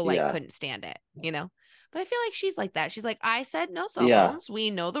 And people like Yeah. couldn't stand it, you know. But I feel like she's like that. She's like, I said no cell Yeah. phones. We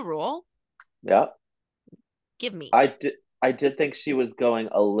know the rule. Yeah. Give me. I did think she was going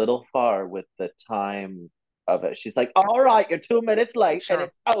a little far with the time of it. She's like, all right, you're 2 minutes late Sure. and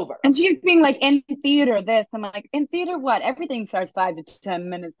it's over. And she's being like, in theater, this. I'm like, in theater, what? Everything starts 5 to 10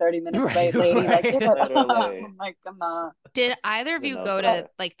 minutes, 30 minutes Right, late, lady. Like, right. give it up. Literally. I'm like, come on. Did either of You you know, go but to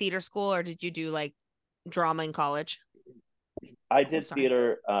like theater school, or did you do like drama in college? I did sorry.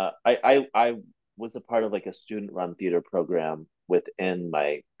 theater. I was a part of like a student run theater program within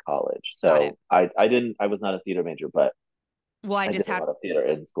my college. Got So it. I was not a theater major, but Well, I I just did a have lot of theater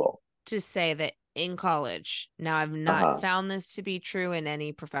in school. to say that in college, now I've not Uh-huh. found this to be true in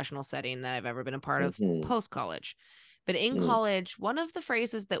any professional setting that I've ever been a part of Mhm. post college, but in Mm. college, one of the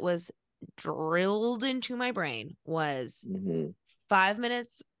phrases that was drilled into my brain was Mhm. 5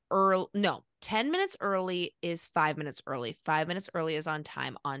 minutes early. No, 10 minutes early is 5 minutes early. 5 minutes early is on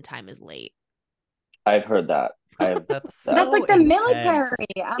time. On time is late. I've heard that. That's That's so like the intense. military.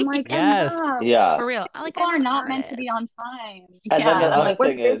 I'm like, Yes. enough. Yeah. For real. I like People I'm are an not meant to be on artist. time. And then the I'm other like, we're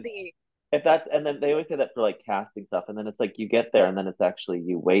thing is, busy. and then they always say that for like casting stuff, and then it's like you get there and then it's actually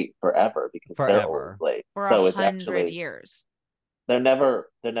you wait forever because they're Forever. always late. For So it's 100 actually years. they're never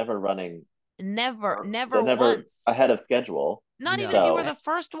running. Never They're never once. ahead of schedule. Not even No. if you were So- the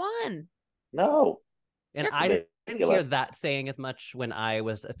first one. No. And You're I didn't hear ridiculous. that saying as much when I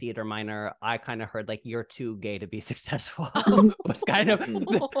was a theater minor. I kind of heard like you're too gay to be successful was kind of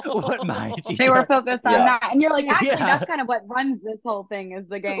what my teacher. They were focused on Yeah. that. And you're like, actually, Yeah. that's kind of what runs this whole thing is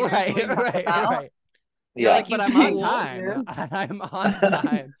the game. right, right. You're Yeah. like, you But I'm on fools. time. I'm on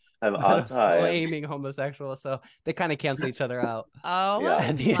time. I'm But on a time. flaming homosexual, so they kind of cancel each other out. Oh Yeah.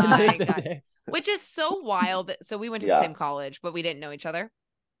 At the end my of the God. day. Which is so wild. So we went to the Yeah. same college, but we didn't know each other.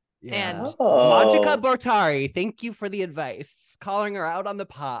 And Monica Oh. Bortari, thank you for the advice. Calling her out on the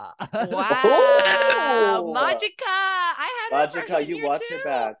pod. wow, Oh. Magica. I had her Magica, impression you here watch too. your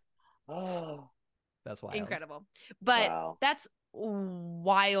back. Oh. That's wild. Incredible. But Wow. that's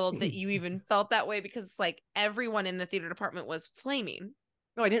wild that you even felt that way, because it's like everyone in the theater department was flaming.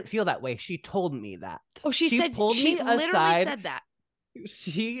 No, I didn't feel that way. She told me that. Oh, she said pulled she me literally aside. said that.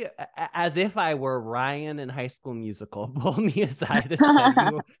 She, as if I were Ryan in High School Musical, pulled me aside and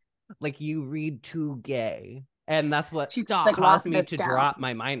said, you read too gay. And that's what She's Stop. like, caused lock me this to down. drop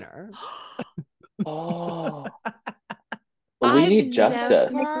my minor. Oh. Well, we I've need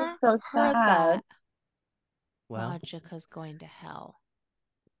justice. Makes me never so heard sad. that. Well, Magica's going to hell.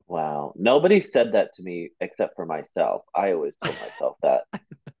 Wow. Nobody said that to me except for myself. I always told myself that.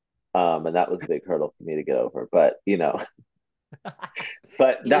 And that was a big hurdle for me to get over. But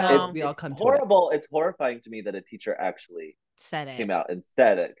but that we all it's come to it. horrible. It's horrifying to me that a teacher actually Said it. came out and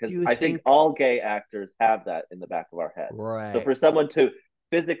said it, because Do you I think think- all gay actors have that in the back of our head. Right. So for someone to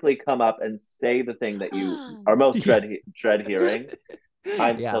physically come up and say the thing that you are most dread hearing,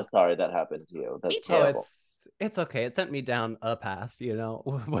 I'm so sorry that happened to you. That's Me too. horrible. It's okay. It sent me down a path,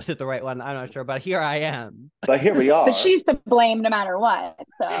 Was it the right one? I'm not sure, but here I am. But here we are. But she's to blame no matter what.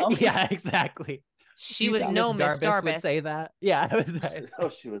 So Yeah, exactly. She was no Miss Darbus would Darbus. say that. Yeah, it was that. No,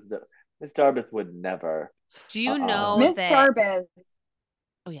 she was no. Miss Darbus would never. Do you know Miss that? Darbus.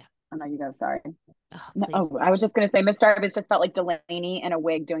 Oh yeah. Oh no, you go. Sorry. Oh, No, please. I was just gonna say Miss Darbus just felt like Delaney in a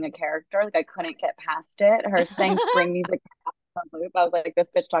wig doing a character. Like I couldn't get past it. Her saying spring music on loop. I was like, this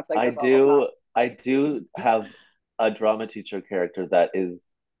bitch talks like I this all I do have a drama teacher character that is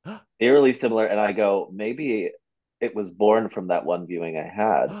eerily similar, and I go, maybe it was born from that one viewing I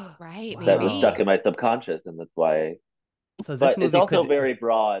had Right, that maybe. was stuck in my subconscious, and that's why. So this But movie it's also could... very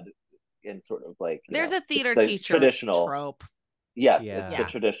broad and sort of like There's a theater the teacher traditional trope. Yeah, Yeah. it's the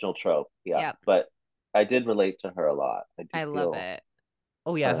traditional trope. Yeah, Yep. but I did relate to her a lot. I love it.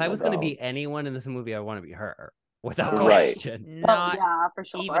 Oh yeah, if I was going to Well. be anyone in this movie, I want to be her without Oh, Right. question. Not yeah, for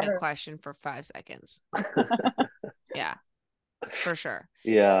sure. even a question for 5 seconds. Yeah, for sure.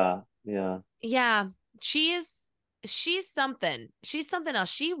 Yeah. Yeah, she's something. She's something else.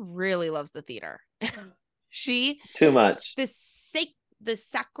 She really loves the theater. She Too much. the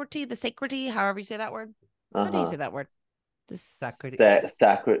sacrity, however you say that word. How do you say that word? The Sacred.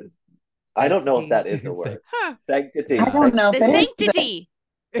 Sacred. I don't know if that is a word. Huh. Sanctity. I don't know. The if it is. sanctity.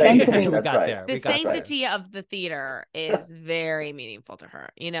 Sanctity. We That's got right. there. The We got there. sanctity of the theater is very meaningful to her.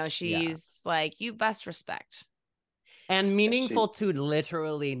 She's like, you best respect. And meaningful to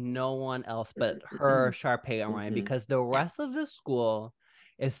literally no one else but her, Sharpay, and Ryan, because the rest of the school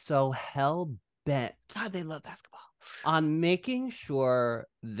is so hell bent God, they love basketball. on making sure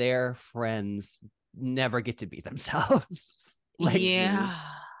their friends never get to be themselves. Yeah.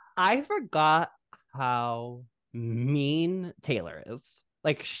 I forgot how mean Taylor is.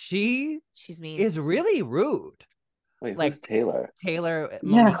 Like she's mean. is really rude. Wait, Like who's Taylor? Taylor Yeah.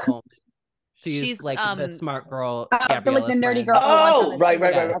 Monique Coleman. She's like the smart girl. I feel like the Gabriella's nerdy friend. girl. Oh, right.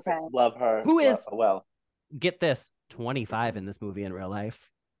 Okay. Love her. Who is well? Get this, 25 in this movie in real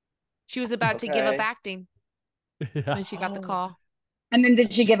life. She was about to give up Okay. acting when she got the call. And then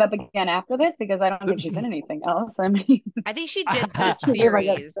did she give up again after this? Because I don't think she's in anything else. I mean, I think she did the You're right.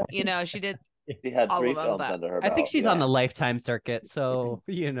 series. She did She had all 3 of them, films but under her I belt. think she's on the Lifetime circuit, so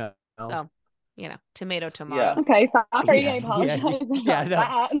so tomato. Yeah. okay, sorry, I Yeah, apologize. yeah, no.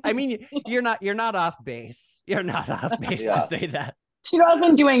 about that. I mean, you're not off base. You're not off base Yeah. to say that. She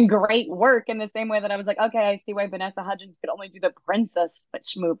wasn't doing great work in the same way that I was like, okay, I see why Vanessa Hudgens could only do the Princess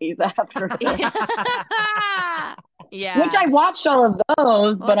Switch movies after her. Yeah. Which I watched all of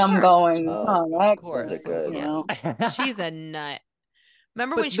those, but of I'm course. going, Of course. Those are good. you know. She's a nut.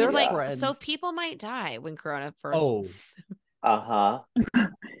 Remember But when she was they're like, friends. so people might die when Corona first. Oh,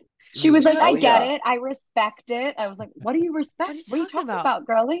 She was like, I Oh, get yeah. it. I respect it. I was like, what do you respect? What are you What are you talking talking about? about,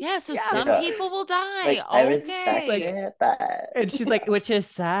 girlie? Yeah, so Yeah. some Yeah. people will die. Like, I Okay. respect it, but and she's like, which is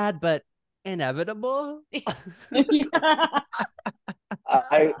sad, but inevitable. I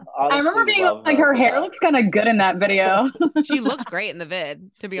I remember honestly being love like, her for hair that. looks kind of good in that video. She looked great in the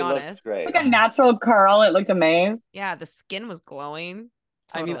vid, to be She looks honest. great. Like a natural curl. It looked amazing. Yeah, the skin was glowing.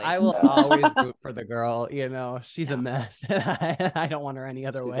 I mean, Totally. I will Yeah. always root for the girl. She's Yeah. a mess. I don't want her any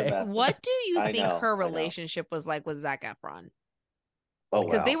other She's a way. mess. What do you I think know, her I know. relationship was like with Zac Efron? Oh,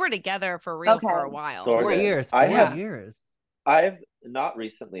 Because wow. they were together for real for a Okay. while. Sort 4 of. years. I 4 have- years. I've not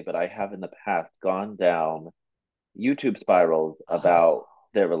recently, but I have in the past gone down YouTube spirals about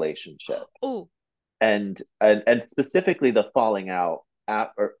their relationship Oh, and specifically the falling out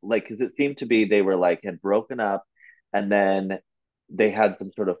because it seemed to be they were like had broken up, and then they had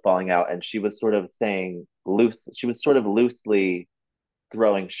some sort of falling out, and she was sort of loosely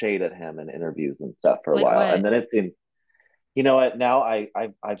throwing shade at him in interviews and stuff for a Like while. what? And then it seemed, you know what? Now I've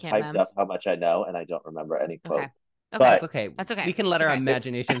Can't hyped up memes. how much I know, and I don't remember any quotes. Okay. Okay. But That's okay. That's okay. We can It's let our okay.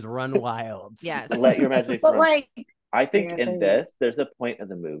 imaginations run wild. Yes. let your imagination But run. like, I think Yeah, in they- this, there's a point in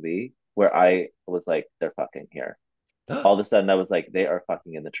the movie where I was like, they're fucking here. All of a sudden, I was like, they are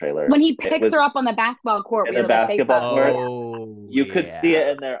fucking in the trailer. when he It picks was her up on the basketball court, in we the were like, they basketball fucked. court. Oh, You could see it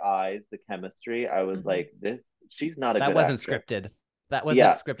yeah. in their eyes, the chemistry. I was Mhm. like, this. She's not a That good wasn't actress. scripted. That wasn't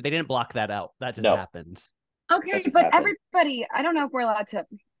Yeah. scripted. They didn't block that out. That just No. happened. Okay, That just but happened. everybody, I don't know if we're allowed to.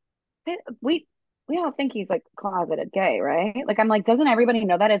 We all think he's like closeted gay, right? Like, I'm like, doesn't everybody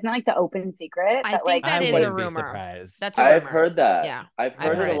know that? Isn't that like the open secret I that think like that I is a wouldn't be rumor. surprised. That's a I've rumor. heard that. Yeah, I've I've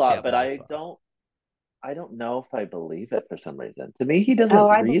heard heard it a it lot, too. but I don't know if I believe it for some reason. To me, he doesn't oh,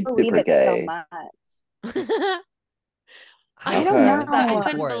 I read believe super it so gay. much. I don't know. I I'm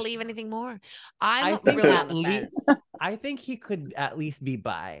couldn't for it. believe anything more. I I'm think really at on the least fence. I think he could at least be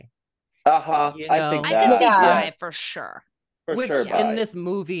bi. You know, I think I that. could see Yeah. bi for sure. For Which sure, Yeah. in bi. this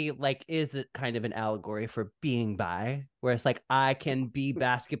movie, like, is it kind of an allegory for being bi? Where it's like, I can be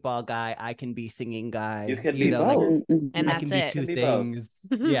basketball guy, I can be singing guy. You can you be know, both. like And I that's can be it. two Can be both. things.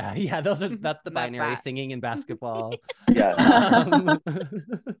 Yeah, that's the That's binary, that. singing and basketball. Yes. Um,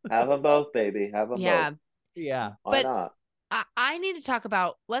 Have them both, baby. Have them Yeah. both. yeah. Why But- not? I need to talk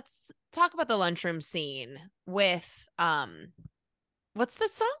about, let's talk about the lunchroom scene with what's the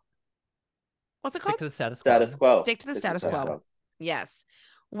song? What's it Stick called? to the status quo. Status quo. Stick to the It's status quo. Yes.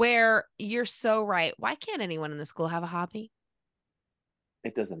 Where you're so right. Why can't anyone in the school have a hobby?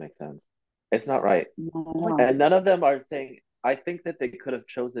 It doesn't make sense. It's not right. No. And none of them are saying, I think that they could have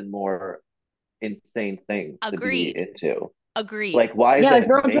chosen more insane things Agreed. to be into. Agreed. Like, why is Yeah, it the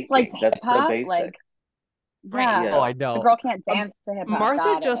girl just likes baking? That's hip so hop. basic. Like, Right. yeah. Oh, I The know. girl can't dance to hip hop. Martha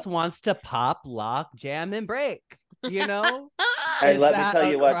Got just it. wants to pop, lock, jam, and break. You know? And Is let me that tell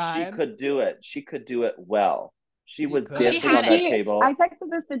a you what, she crime? could do it. She could do it well. She was could. dancing She had on that it. table. I texted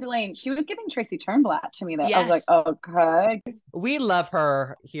this to Delaney. She was giving Tracy Turnblatt to me. That I was like, Yes. okay. We love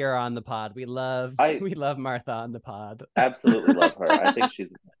her here on the pod. We love Martha on the pod. Absolutely love her. I think she's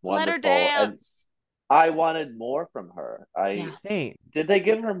Let wonderful. her dance. I wanted more from her. Yeah. Same. Did they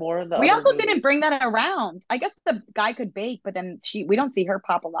give her more in the We other also movies? didn't bring that around. I guess the guy could bake, but then we don't see her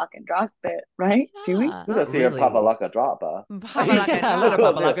pop a lock and drop it, right? Do we? Yeah. We don't see her Papa Laka drop, huh? Papa like a Yeah, drop.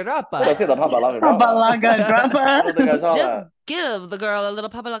 little Papa Laka drop. We don't see the Papa Laka drop. Papa Laka drop. I don't think I saw Just that. give the girl a little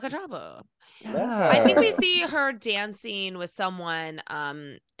Papa like a dropper. Yeah. I think we see her dancing with someone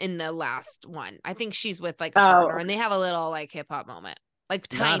in the last one. I think she's with like a partner and they have a little like hip hop moment. Like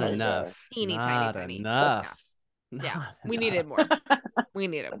tiny. Not enough. Teeny, Not tiny. enough. Yeah. Not We enough. needed more. We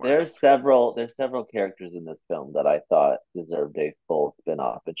needed more. There's several characters in this film that I thought deserved a full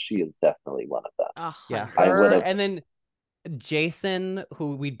spin-off, and she is definitely one of them. Yeah, 100%. I her would've- and then Jason,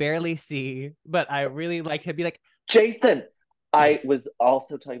 who we barely see, but I really like him. Be like, Jason, I was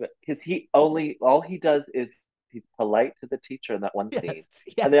also talking about because all he does is he's polite to the teacher in that one scene, yes,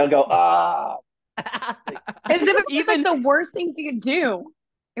 and they all go, As if it was Even like the worst thing he could do.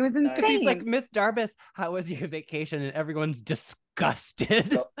 It was Because because he's insane. like, Miss Darbus, how was your vacation? And everyone's disgusted.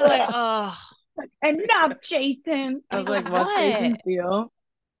 Go, They're like, oh, Enough, Jason. I was like, what's What? Jason's deal?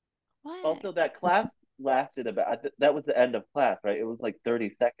 what? Also, that class lasted about. That was the end of class, right? It was like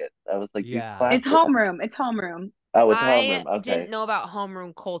 30 seconds. I was like, these Yeah. classes- It's homeroom. It's homeroom. Oh, it's I homeroom. Okay. didn't know about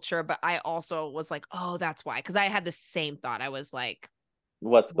homeroom culture, but I also was like, oh, that's why. Because I had the same thought. I was like,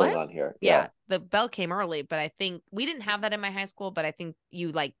 What's going What? on here? yeah, the bell came early, but I think we didn't have that in my high school. But I think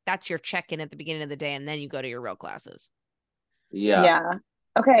you like that's your check-in at the beginning of the day, and then you go to your real classes. Yeah. Yeah.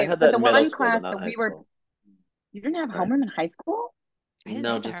 I Okay, had but that the in middle one school, class but not that high we were, school. you didn't have Sorry. homeroom in high school? I didn't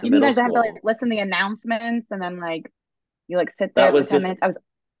No, either. just You middle guys have to school. like listen to the announcements and then like you like sit there That for was 10 just- minutes.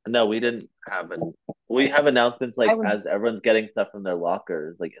 No, we didn't have an. We have announcements like I was- as everyone's getting stuff from their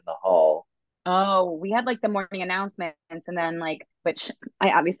lockers, like in the hall. Oh, we had like the morning announcements and then like, which I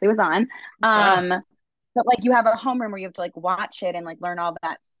obviously was on. But like you have a homeroom where you have to like watch it and like learn all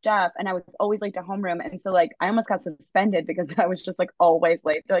that stuff. And I was always late to homeroom. And so like I almost got suspended because I was just like always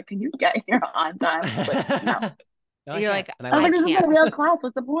late. They're like, can you get here on time? I was like, no. No, I You're can't, like, and I was like, this is can't. a real class.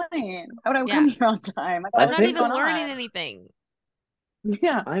 What's the point? How would I come Yeah. here on time? I I'm not think- even learning anything.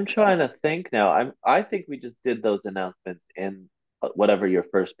 Yeah. I'm trying to think now. I think we just did those announcements in whatever your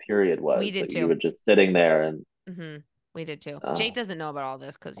first period was. We did Like, too. You were just sitting there and Hmm We did too. Oh. Jake doesn't know about all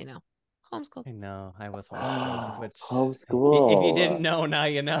this because homeschool. I know I was homeschooled, which homeschool. if you didn't know, now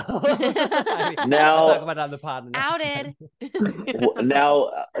you know. Now- I'll talk about it on the pod. Outed.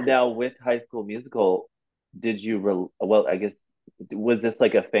 Now with High School Musical, did you? Well, I guess was this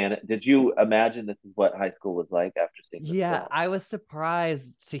like a fan? Did you imagine this is what high school was like after seeing this Yeah, film? I was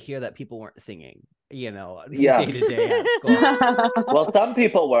surprised to hear that people weren't singing, Yeah. day to day at school. Well, some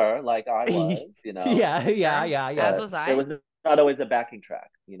people were, like I was, Yeah, Sure. yeah. As but was there I. was not always a backing track,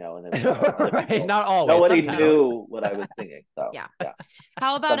 and then other Right, people. not always. Nobody Sometimes. knew what I was singing. So Yeah. yeah.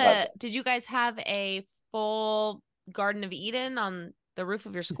 How about Sometimes. did you guys have a full Garden of Eden on the roof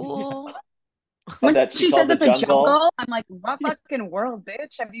of your school? When That she calls says it's a jungle. jungle, I'm like, what fucking world,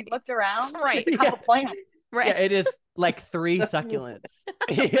 bitch? Have you looked around? Right. It's a couple plants. Right. Yeah, it is like 3 succulents.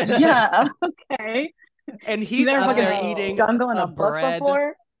 Yeah, okay. And You he's never up fucking there eating jungle in a a book bread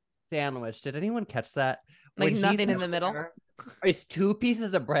before? sandwich. Did anyone catch that? Like When he's nothing in up the middle? there, it's 2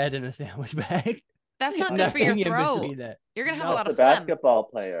 pieces of bread in a sandwich bag. That's not good for Nothing your in throat. between it. You're gonna have a No. lot It's of a phlegm. basketball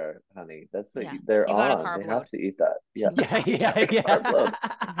player, honey. That's what Yeah. they're You got a on. carb They load. have to eat that. Yeah. Yeah. Carb load.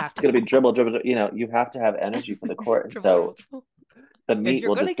 You have It's to. gonna be dribble, dribble. You have to have energy for the court. Dribble, dribble, dribble. The If meat you're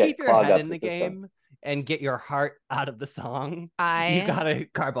will gonna just keep get your clogged head up in the system. game and get your heart out of the song, you I gotta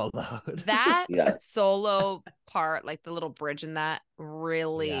carbo load. that Yeah. solo part, like the little bridge in that,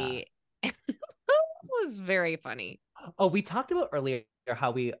 really was very funny. Oh, we talked about earlier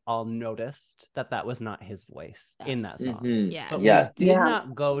how we all noticed that was not his voice in that Yes. song. Mhm. Yes. But Yes. we did Yeah.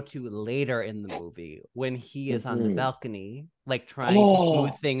 not go to later in the movie when he is on the Mhm. balcony, like trying to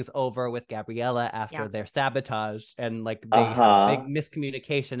smooth Oh. things over with Gabriella after Yeah. their sabotage, and like they have big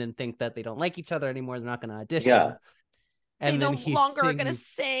miscommunication and think that they don't like each other anymore. They're not going to audition. Yeah. And They then no he longer are gonna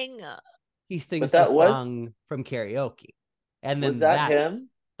sings, sing. he sings But that the was- song from karaoke, and Was then that him?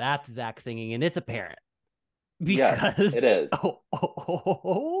 that's Zach singing, and it's apparent. Yes, Because it is.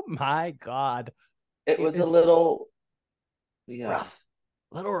 oh my God. It was a is little rough.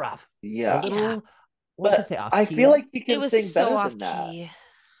 A little rough. Yeah. A little, Yeah. what to But say, off I key? feel like he It can was sing so better off than that. key.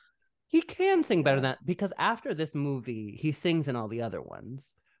 He can sing better Yeah. than that, because after this movie, he sings in all the other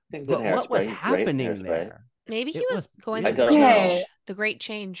ones. Sings in But what was Hairspray. He's great in happening Hairspray. there? Maybe he It was was going I through don't know. change. The great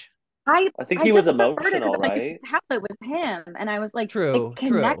change. I think he was just heard it emotional, because, like, right? it's how it was him, and I was like, True, it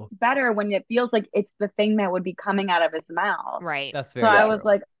connects true. better when it feels like it's the thing that would be coming out of his mouth. Right. That's So very I true. was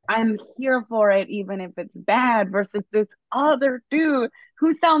like, I'm here for it, even if it's bad, versus this other dude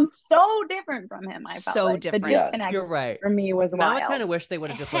who sounds so different from him. I felt So like different. the Yeah. disconnect You're right. for me was Now I wild. kind of wish they would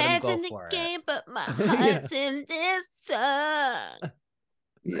have just let him Head's go in the for game, it. but my Yeah. heart's in this song.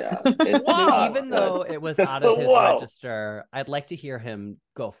 Yeah. It's Whoa. not Even good. though it was out of his Whoa. register, I'd like to hear him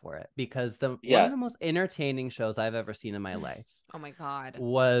go for it, because one Yeah. of the most entertaining shows I've ever seen in my life Oh my God.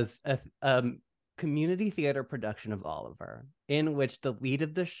 was a community theater production of Oliver, in which the lead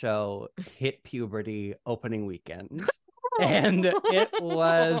of the show hit puberty opening weekend. And it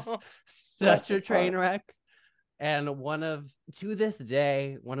was such a his train heart. wreck. And to this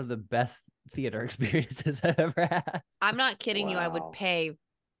day, one of the best theater experiences I've ever had. I'm not kidding you. I Wow. would pay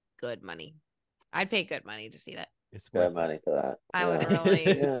good money. I'd pay good money to see that. It's Good worth money for that. I would Yeah. really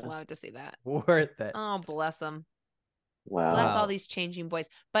Yeah. love to see that. worth it. Oh, bless them. Wow. Bless all these changing boys.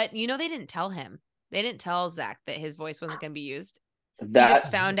 But they didn't tell him. They didn't tell Zach that his voice wasn't going to be used. He just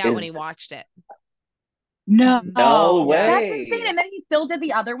found out when he watched it. No No That's way. insane. And then he still did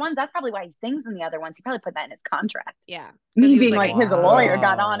the other ones. That's probably why he sings in the other ones. He probably put that in his contract. Yeah. Me he was being like, like his lawyer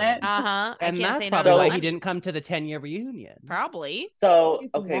got on it. Uh-huh. I And can't that's say no to probably why money. he didn't come to the 10-year reunion. Probably. So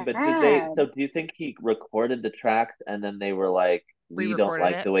He's okay, but mad. so do you think he recorded the tracks and then they were like, we don't Re-recorded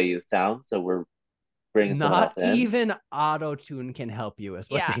like it. the way you sound, so we're bringing someone Not else in? even auto-tune can help you, is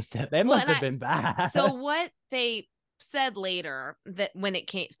what Yeah. they said. That Well, must and have been bad. So what they said later, that when it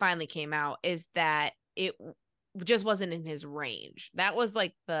finally came out, is that it just wasn't in his range. That was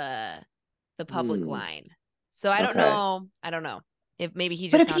like the public line. So I don't Okay. know. I don't know if maybe he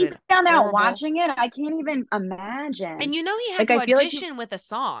But just if he sounded found out horrible. watching it, I can't even imagine. And he had Like, to I feel like audition with a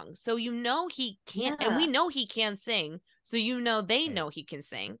song. So he can't, and Yeah. we know he can sing. So they know he can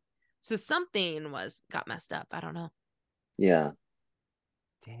sing. So something got messed up. I don't know. Yeah.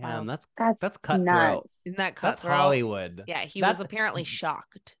 Damn, Wow. that's cutthroat. nuts. Isn't that That's cutthroat? Hollywood. Yeah, he That's- was apparently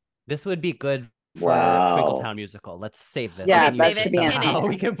shocked. This would be good for Wow. Twinkletown musical. Let's save this. Yeah, We can that use should this be in somehow. it.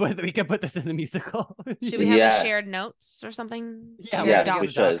 We can put this in the musical. Should we have Yes. the shared notes or something? Yeah, Shared Yeah, doc? we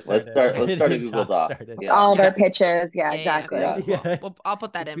should. Let's started. start Get a it in Google doc Doc. started. Yeah. All Yeah. their pitches. Yeah, Yeah, exactly. Yeah. Cool. I'll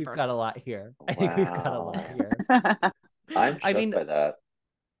put that in We've first. got a lot here. We've got a lot here. I'm shook I mean, by that.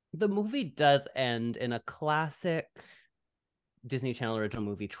 the movie does end in a classic Disney Channel original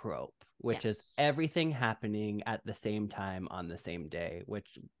movie trope, which is Yes. everything happening at the same time on the same day,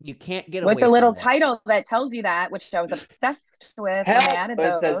 which you can't get away With the little from it. title that tells you that, which I was obsessed with when they added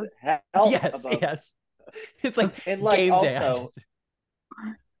It says those. help Yes, above. yes. It's like And like game day. also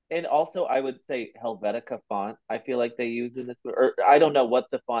And also, I would say Helvetica font. I feel like they used in this, or I don't know what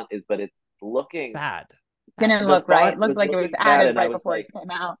the font is, but it's looking Bad. Didn't the look right. font Looked like it was looking bad, added and I right was before like, it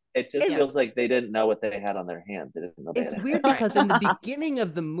came out. it just It's- feels like they didn't know what they had on their hands. They didn't know they It's had weird because in the beginning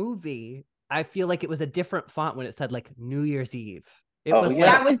of the movie, I feel like it was a different font when it said like New Year's Eve. It Oh, was yeah.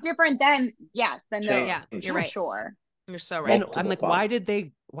 That was different then. Yes, then no. Change. Yeah, you're right. Sure. You're so and right. Multiple I'm like, fonts.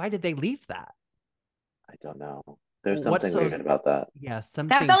 why did they leave that? I don't know. There's What's something so- weird about that. Yeah, something.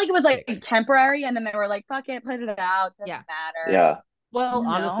 That felt like it was like sick. temporary, and then they were like, "Fuck it, put it out. Doesn't Yeah. matter." Yeah. Well, You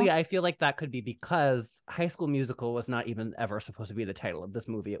honestly, know? I feel like that could be because High School Musical was not even ever supposed to be the title of this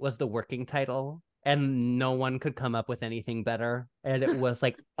movie. It was the working title, and no one could come up with anything better. And it was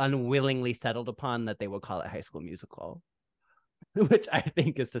like unwillingly settled upon that they would call it High School Musical, which I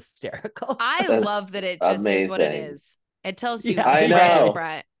think is hysterical. I That's love that it just is what it amazing. is. It tells you Yeah, right I know. up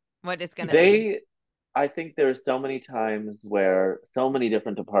front what it's gonna be. I think there's so many times where so many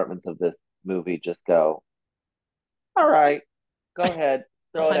different departments of this movie just go, all right, go ahead,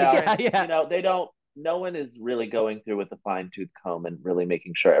 throw it out. 100. Yeah. You know, they don't, no one is really going through with a fine tooth comb and really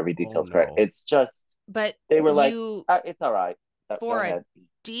making sure every detail's correct. no. It's just, But they were like, you it's all right. Go for a ahead.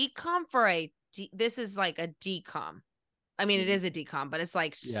 decom for a this is like a decom. I mean, it is a decom, but it's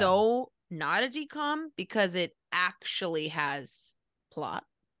like Yeah. so not a decom because it actually has plot.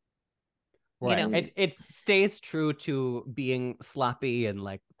 Right. You know? It stays true to being sloppy and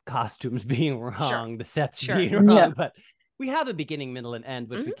like costumes being wrong, the sets Sure. being wrong, Yeah. but we have a beginning, middle, and end,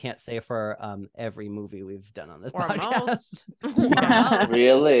 which we can't say for every movie we've done on this Or podcast. most. Or most.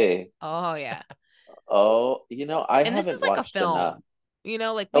 Really? Oh yeah. Oh, you know, I And this haven't is like a watched film. enough. You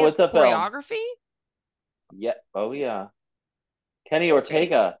know, like we Oh, have it's a film. choreography. Yeah. Oh, yeah. Kenny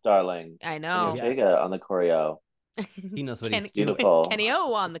Ortega, darling. I Kenny know. Ortega on the choreo. He knows what Kenny, he's doing. Beautiful. Kenny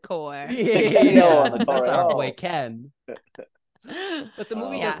O on the core. Kenny O on the That's our boy choreo. Ken. But the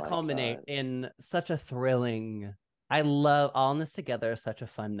movie Oh does Yeah. my culminate God. in such a thrilling. I love All in This Together is such a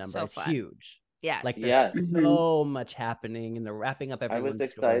fun number. So It's fun. huge. Yes. Like there's Yes. so much happening and they're wrapping up I was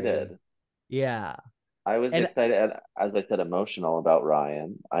everyone's story. excited. Yeah. I was And- excited, and as I said, emotional about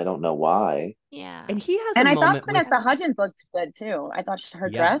Ryan. I don't know why. Yeah. And he has And a I thought moment with Vanessa Hudgens looked good too. I thought her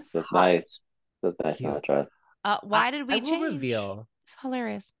dress. Yes. That's nice. That's nice Cute. in that dress. Why did we I will change? reveal It's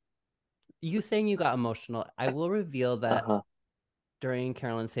hilarious. you saying you got emotional. I will reveal that Uh-huh. during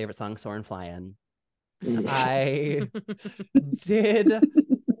Carolyn's favorite song, Soarin' Flyin', Mm. I did,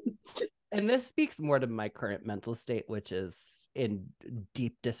 and this speaks more to my current mental state, which is in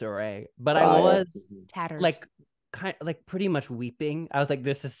deep disarray. But I Fire. was Tatters. like like pretty much weeping. I was like,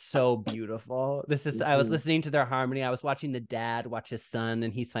 this is so beautiful. This is I was Mhm. listening to their harmony. I was watching the dad watch his son,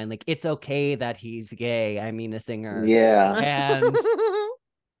 and he's fine. Like, it's okay that he's gay. I mean, a singer. Yeah. And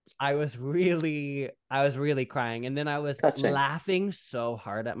I was really crying. And then I was Touching. laughing so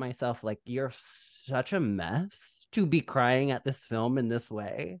hard at myself. Like, you're such a mess to be crying at this film in this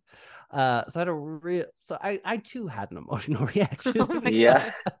way. So I too had an emotional reaction. Oh my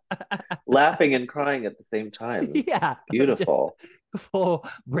Yeah. Laughing and crying at the same time. Yeah. Beautiful. Just full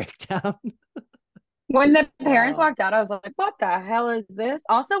breakdown. When the parents Wow. walked out, I was like, what the hell is this?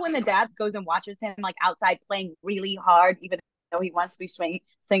 Also, when the dad goes and watches him like outside playing really hard, even though he wants to be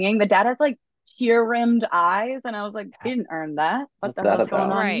singing, the dad has like tear-rimmed eyes. And I was like, he didn't earn that. What What's the that hell's going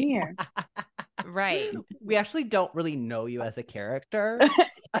about? on Right. here? Right. We actually don't really know you as a character.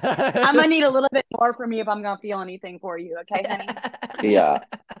 I'm gonna need a little bit more from you if I'm gonna feel anything for you, okay, honey? Yeah.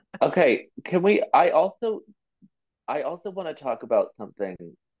 Okay. Can we? I also want to talk about something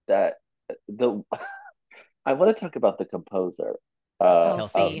that the. I want to talk about the composer.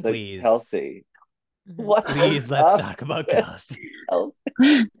 Kelsey, of the please. Kelsey. Mhm. What? Please, let's up talk about with Kelsey.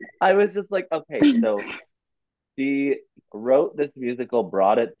 Kelsey? I was just like, okay, so she wrote this musical,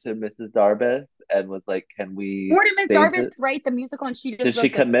 brought it to Mrs. Darbus, and was like, "Can we?" Or did Miss stage Darbus it? write the musical and she just Did she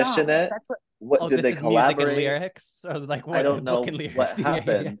wrote the commission song? it? That's what. What Oh, did this they is music and collaborate? lyrics, or like what? I don't know book and lyrics. what Yeah, yeah, yeah.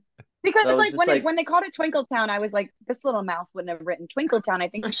 happened. Because So I was like just when like, when they called it Twinkletown, I was like, this little mouse wouldn't have written Twinkletown. I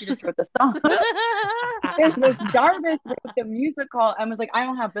think she just wrote the song. And Miss Darbus wrote the musical and was like, I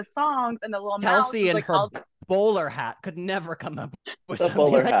don't have the songs, and the little mouse Kelsey was and like, her bowler hat could never come up with the something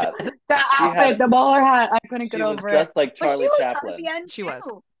bowler like hat. that. the She outfit, had. the bowler hat. I couldn't She get was over it. dressed like But she Charlie was hot at Chaplin. the end She was.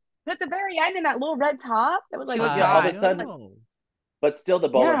 too. But at the very end in that little red top, it was like, She was Yeah, all of hot. a sudden, know. but still the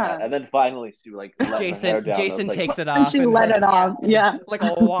bowler yeah. hat, and then finally she like let her hair Jason down. I was like, takes it And off she and let her, it off. Yeah. like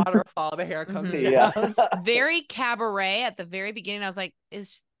a waterfall. The hair comes Mhm. yeah. down. Very cabaret at the very beginning. I was like,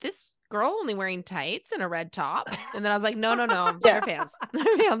 is this girl only wearing tights and a red top? And then I was like, no. Yeah. They're fans. They're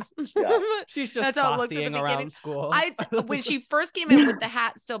fans. Yeah. She's just That's how it looked at the fosseeing beginning. around school. When she first came in with the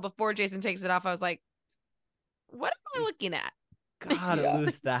hat still before Jason takes it off, I was like, what am I looking at? gotta Yeah.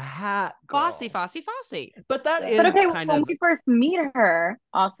 lose the hat, girl. Fossy. But that Yeah. is But okay, kind when of we first meet her,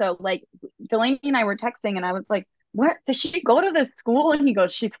 also like Delaney and I were texting, and I was like, "What? Does she go to this school?" And he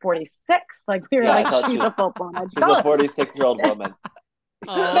goes, "She's 46." Like we were Yeah, I like, thought "She's she- a full-blown She's a adult." 46-year-old woman.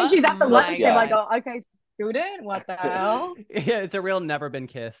 And she's at the my lunch table. I God. go, "Okay, student, what the hell?" yeah, it's a real never been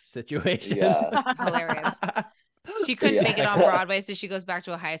kissed situation. Yeah. Hilarious. She couldn't Yeah. make it on Broadway, so she goes back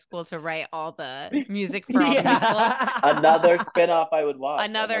to a high school to write all the music for all the musicals. Another spin-off I would watch.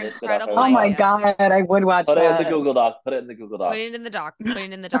 Another spin-off I incredible would Oh my watch. idea. God, I would watch Put it in the that. Google Doc. Put it in the Google Doc. Put it in the doc. Put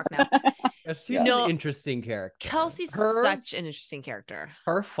it in the doc now. She's Yeah. No, an interesting character. Kelsey's such an interesting character.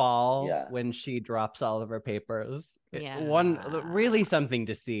 Her fall Yeah. when she drops all of her papers. Yeah. Really something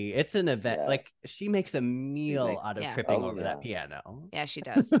to see. It's an event. Yeah. Like she makes a meal makes- out of Yeah. tripping Oh, over yeah. that piano. Yeah, she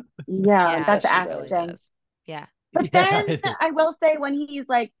does. Yeah, that's she acting. really does. Yeah. But Yeah, then it is. I will say when he's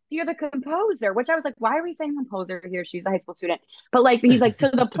like, "So you're the composer," which I was like, "Why are we saying composer here? She's a high school student." But like he's like, "So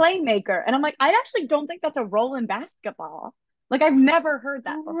the playmaker," and I'm like, I actually don't think that's a role in basketball. Like I've never heard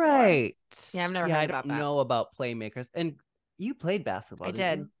that before. Right. Yeah, I've never heard I about don't that. know about playmakers. And you played basketball. I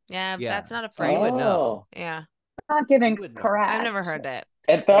didn't did. you? Yeah, Yeah. that's not a So you phrase. would know. Yeah. Not giving You would know. correct. I've never heard it.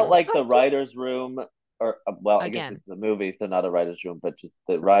 It felt Yeah. like the writer's room, or well, I guess Again. it's the movie, so not a writer's room, but just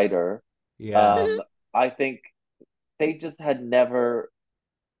the writer. Yeah. I think they just had never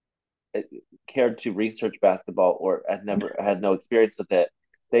cared to research basketball or had no experience with it.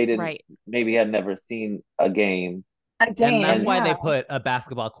 They didn't Right. maybe had never seen a game. A game, And that's why they yeah. put a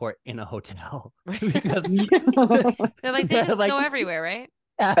basketball court in a hotel. Because They're like, they just Like- go everywhere, right?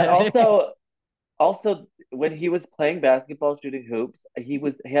 And also when he was playing basketball, shooting hoops,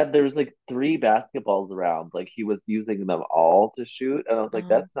 there was like 3 basketballs around. Like he was using them all to shoot, and I was like,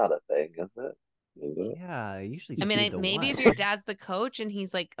 Uh-huh. that's not a thing, is it? Is it? yeah, usually I just mean, need the maybe one. if your dad's the coach and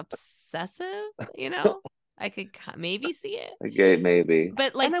he's like obsessive, I could maybe see it. Okay, maybe.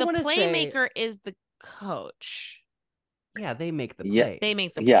 But like And I the wanna say- playmaker is the coach. Yeah, they make the Yeah. plays. They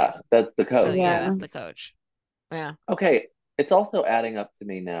make the Yeah, plays. that's the Oh, code. yeah, Yeah. that's the coach. Yeah. Okay, it's also adding up to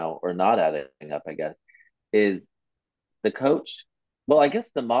me now, or not adding up, I guess, is the coach. Well, I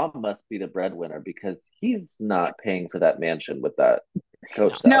guess the mom must be the breadwinner because he's not paying for that mansion with that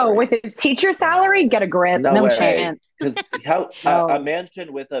coach salary. No, with his teacher salary, get a grip. No No way. chance. Because how No. a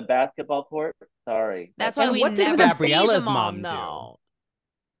mansion with a basketball court? Sorry. That's why And we what does never see the Gabriella's mom, mom do? though.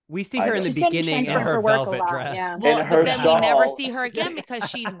 We see I her in the She's getting beginning in transferred her for work a velvet lot, dress. yeah. Well, In her but then we never shawl. see her again because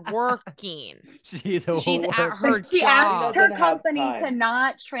she's working. She's She's at worker. her She job. asked her Doesn't have company time. to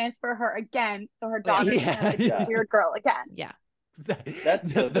not transfer her again, so her Yeah. daughter Yeah, can't be yeah. a weird girl again. Yeah.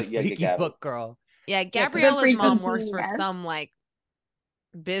 That's the the Yaga freaky Gabby. book girl. Yeah. 'cause Gabriella's freaking mom works for genius. some like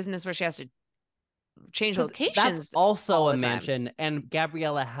business where she has to change 'Cause locations. That's also all a the time. mansion, and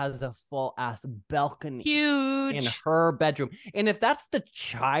Gabriella has a full ass balcony in Huge. her bedroom. And if that's the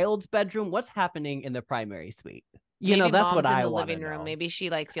child's bedroom, what's happening in the primary suite? You know, Maybe that's mom's what in I the want to living room. know. Maybe she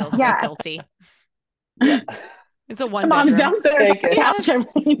like feels Yeah. so guilty. Yeah. It's a one Mom's bedroom. downstairs on Take the it. couch every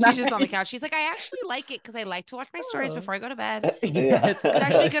She's night. just on the couch. She's like, I actually like it because I like to watch my stories Oh. before I go to bed. Yeah. It's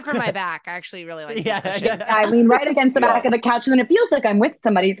actually good for my back. I actually really like Yeah, these yeah. cushions. I lean right against the Yeah. back of the couch, and then it feels like I'm with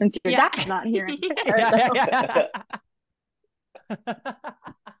somebody since your Yeah. dad's not here. Yeah.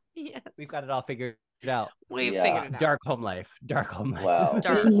 Yes. We've got it all figured out. We've Yeah. figured it out. Dark home life. Dark home life. Wow.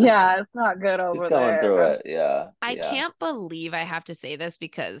 Dark. Yeah, it's not good over She's going there. through it. Yeah. I yeah. can't believe I have to say this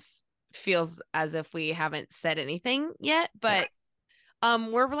because it feels as if we haven't said anything yet, but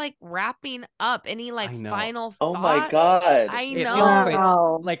we're like wrapping up. Any like I know. final Oh thoughts? my God. I It know. feels great.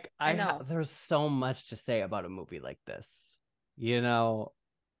 Wow. Like I know. there's so much to say about a movie like this. You know,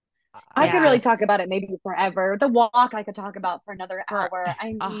 I could really Yes. talk about it maybe forever. The Walk I could talk about for another For hour. I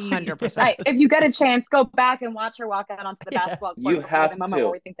mean, 100%. right, if you get a chance, go back and watch her walk out onto the Yeah. basketball court You before have the moment to.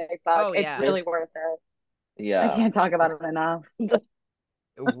 where we think they fuck. Oh, It's yeah. really worth it. I Yeah. can't talk about it enough.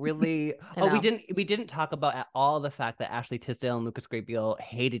 really. I Oh, know. we didn't talk about at all the fact that Ashley Tisdale and Lucas Great Beal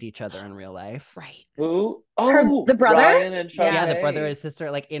hated each other in real life. Right. Who? Her- Oh, the brother? Ryan and Yeah. Yeah, the Sharpay. brother and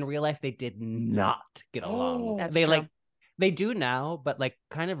sister, like in real life, they did not get along. That's they true. like they do now, but like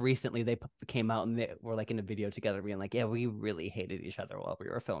kind of recently they came out and they were like in a video together being like, yeah, we really hated each other while we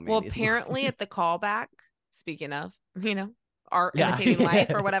were filming. Well, these apparently at the callback, speaking of, art Yeah. imitating life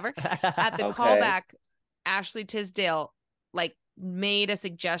or movies." whatever, at the Okay. callback, Ashley Tisdale like made a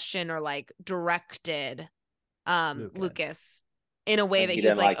suggestion or like directed Lucas in a way And that he he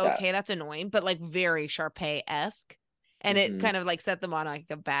was didn't like, like that. okay, that's annoying, but like very Sharpay-esque. And it Mhm. kind of like set them on like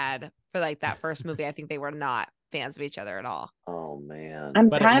a bad for like that first movie. I think they were not fans of each other at all. Oh man. I'm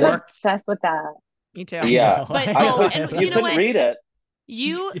But it kind of worked. obsessed with that. Me too. Yeah. But I oh, couldn't- and you you know couldn't what? read it.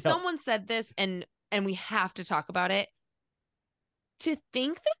 You Yeah. someone said this and we have to talk about it. To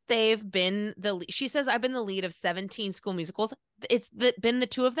think that they've been she says, I've been the lead of 17 school musicals. It's been the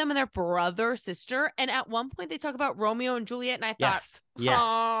two of them and their brother, sister. And at one point they talk about Romeo and Juliet. And I thought,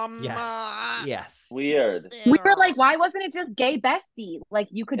 yes. Weird. We were like, why wasn't it just gay bestie? Like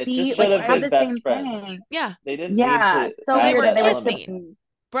you could It be just like should have have been the best same friend. thing. Yeah. They didn't Yeah, need to. so they add were that kissing. element.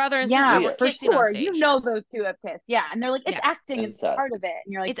 Brother and Yeah, sister were for kissing on sure. stage. You know those two have kissed. Yeah, and they're like, it's Yeah. acting, it's Incest. part of it,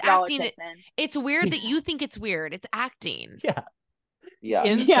 and you're like, It's y'all are acting. kissing. It's weird that you think it's weird. It's acting. Yeah. Yeah.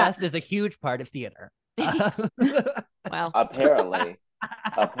 Incest is a huge part of theater. Well, Apparently.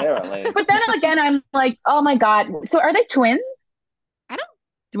 But then again, I'm like, oh my God. So are they twins? I don't.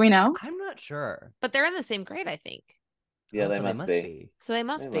 Do we know? I'm not sure. But they're in the same grade, I think. Yeah, Oh, they so must be. So they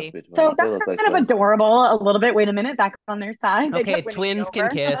must be. twins. So They that's look kind like of twins. adorable. A little bit. Wait a minute, back on their side. They Okay, kept winning me twins can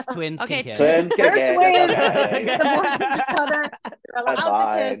over. kiss. Twins Okay, can kiss. Twins can They're kiss. twins. Okay. Divorcing each other. They're allowed to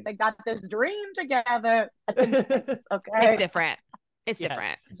fine. kiss. They got this dream together. Okay. It's different. It's Yeah.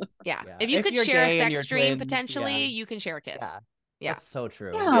 different. Yeah. Yeah. If you If could you're share a gay and sex you're dream, twins, potentially, yeah. you can share a kiss. Yeah. Yeah. That's so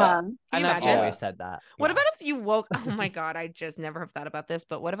true. Yeah. Can And you I've imagine? always said that. What Yeah. about if you woke? Oh my God, I just never have thought about this.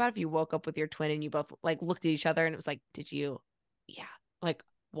 But what about if you woke up with your twin and you both like looked at each other and it was like, did you? Yeah. Like,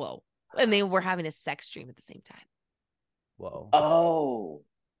 whoa. And they were having a sex dream at the same time. Whoa. Oh,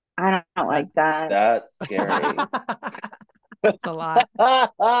 I don't like that. that's scary. It's a lot.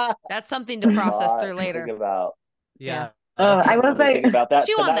 That's something to process through later. Think about. Yeah. I will I'll be say, thinking about that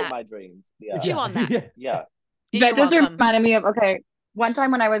Chew on tonight in that. my dreams. Yeah. Chew on that. Yeah. And that you're just welcome. reminded me of, okay, one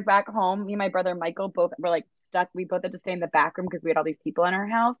time when I was back home, me and my brother Michael both were like stuck. We both had to stay in the back room because we had all these people in our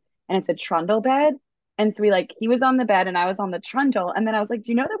house and it's a trundle bed. And so he was on the bed and I was on the trundle. And then I was like,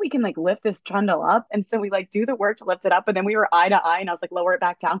 do you know that we can like lift this trundle up? And so we like do the work to lift it up. And then we were eye to eye and I was like, lower it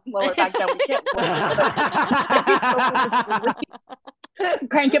back down, lower it back down. We can't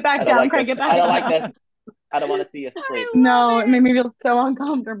crank it back down, crank it back I don't down. like this. I don't want to see you sleep. No, it made me feel so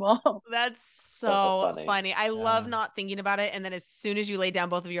uncomfortable. That's so funny. I love Yeah. not thinking about it. And then as soon as you lay down,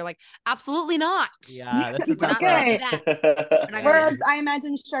 both of you are like, absolutely not. Yeah, this is We're not not okay. doing that. We're not gonna Whereas do I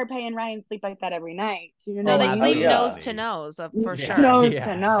imagine Sharpay and Ryan sleep like that every night. Do you No, know they what I sleep mean? yeah. nose to nose for Yeah. sure. Nose Yeah.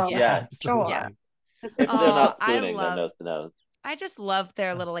 to nose. Yeah. Sure. Yeah. If they're Oh, not I spooning, love- then nose to nose. I just love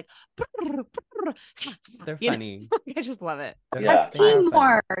their little like. They're You know? funny. I just love it. They're- Yeah. That's they are funny.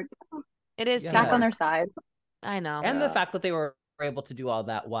 teamwork. It is Yeah. Back on teamwork. their side. I know. And the Yeah. fact that they were able to do all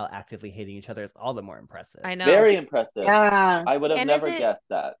that while actively hating each other is all the more impressive. I know. Very impressive. Yeah. I would have And never is it- guessed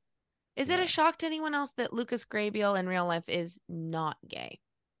that. Is it Yeah. a shock to anyone else that Lucas Grabeel in real life is not gay?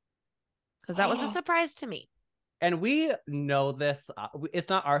 Because that was a surprise to me. And we know this. It's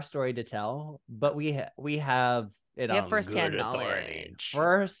not our story to tell, but we have it We have on firsthand good authority. knowledge.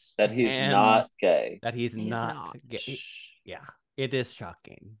 First, That he's not gay. That he's He's not not. gay. Yeah, it is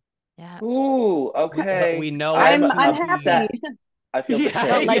shocking. Yeah. Ooh, okay. But we know. I'm it to I'm be- happy. I feel Yeah. I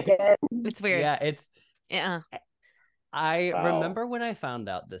betrayed. don't like it. It's weird. Yeah, it's. Yeah. I Wow. remember when I found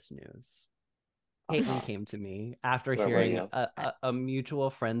out this news. Caitlin came to me after Where were hearing you? a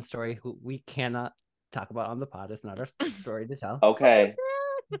mutual friend story who we cannot talk about on the pod. It's not our story to tell. Okay.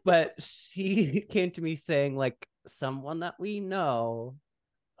 But she came to me saying, like, someone that we know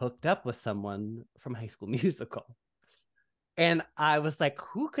hooked up with someone from High School Musical. And I was like,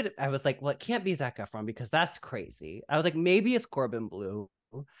 who could it? I was like, well, it can't be Zac Efron because that's crazy. I was like, maybe it's Corbin Blue.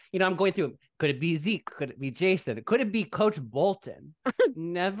 You know, I'm going through, could it be Zeke? Could it be Jason? Could it be Coach Bolton?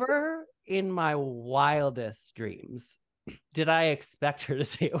 Never in my wildest dreams did I expect her to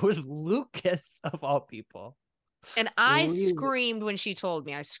say it was Lucas of all people. And I Really? screamed when she told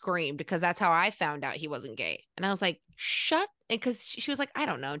me. I screamed because that's how I found out he wasn't gay. And I was like, shut. Because she was like, I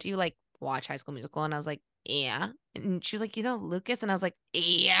don't know. Do you like watch High School Musical? And I was like, yeah. And she was like, you know, Lucas. And I was like,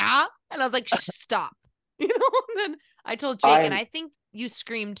 yeah. And I was like, stop. You know, and then I told Jake, and I think you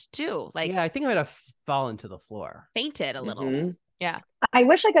screamed too. Like, Yeah, I think I might have fallen to the floor. fainted a little. Mhm. Yeah. I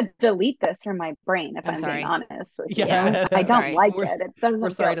wish I could delete this from my brain if I'm I'm sorry. being honest with Yeah, you. I I'm don't sorry. like We're- it. It doesn't We're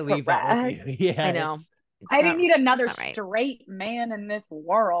sorry to feel leave that correct. with you. Yeah, I know. it's- It's I didn't not- need another it's not right. straight man in this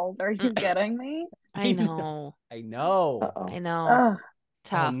world. Are you kidding me? I know. I know. Uh-oh. I know. Ugh.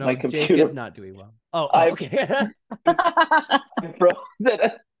 Tough. Oh, no, My Jake computer- is not doing well. Oh, I'm- okay. I'm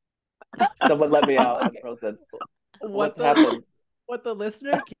frozen. Someone let me out. I'm frozen. What's happened? What the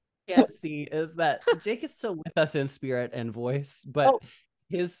listener can't see is that Jake is still with us in spirit and voice, but Oh.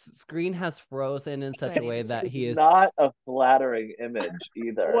 his screen has frozen in such a way that he is. Not a flattering image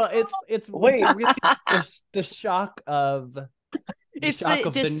either. Well, it's Wait. really the shock of It's the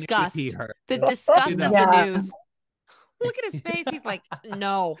news disgust. he heard. The disgust You of know? the Yeah. news. Look at his face. He's like,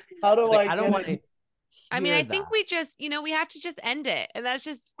 no. How do Like, I I don't get want it? I mean, I hear think that. we just, we have to just end it. And that's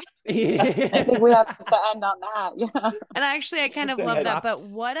just, I think we have to end on that. Yeah. and actually, I kind of Good love that. enough. But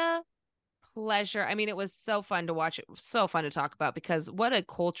what a pleasure. I mean, it was so fun to watch. It was so fun to talk about because what a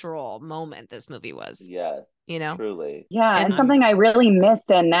cultural moment this movie was, Yes, truly. Yeah. And And something I really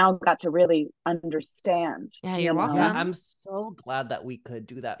missed and now got to really understand. Yeah, you're you know? welcome. Yeah, I'm so glad that we could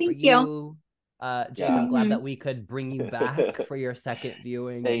do that for Thank you. you. Jake, Yeah. I'm glad Mhm. that we could bring you back for your second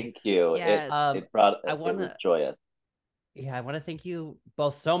viewing. Thank you. Yes. It brought I it wanna- was joyous. Yeah, I want to thank you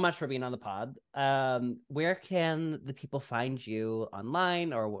both so much for being on the pod. Where can the people find you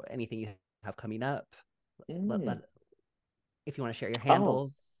online or anything you have coming up? If you want to share your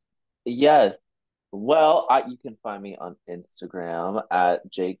handles. Yes. Well, you can find me on Instagram at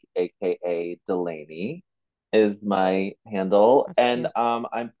Jake, aka Delaney, is my handle, That's and cute.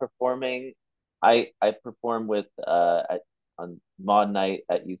 I'm performing. I perform with on Mod Night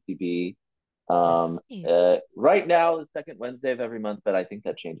at UCB. Nice. Right now, the second Wednesday of every month, but I think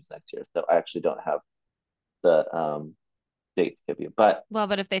that changes next year, so I actually don't have the date to give you. But Well,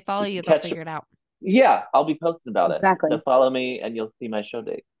 but if they follow you you, can they'll catch- figure it out. yeah, I'll be posting about Exactly. it. So follow me, and you'll see my show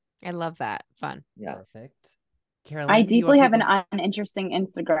date. I love that. Fun. Yeah. Perfect. Carolyn, I do you want deeply have people- an uninteresting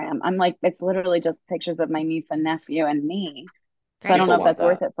Instagram. I'm like, it's literally just pictures of my niece and nephew and me. So I Great. don't know if People that's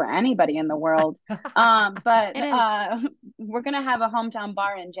want worth it for anybody in the world. But It is. we're gonna have a hometown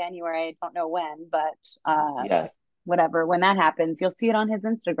bar in January. I don't know when, but Yes, whatever. When that happens, you'll see it on his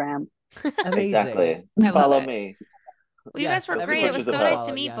Instagram. Amazing. exactly. I love Follow it. me. Well, you Yes, guys were everyone great. It was should so nice follow,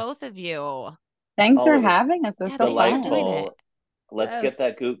 to meet yes. both of you. Thanks Oh, for it was having us. It was Yeah, so thanks for fun. doing it. Delightful. Let's get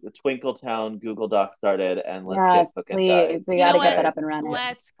that Yes. Twinkletown Google Doc started, and let's Yes, get cooking, please. guys. We You know got to get what? that up and running.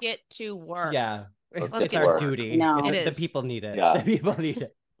 Let's get to work. Yeah. Let's Let's It's get our to work. duty. No. It The is. people need it. Yeah. The people need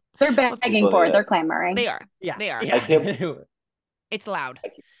it. They're begging people for need it. They're it. clamoring. They are. Yeah. They are. Yeah. I can't- It's loud.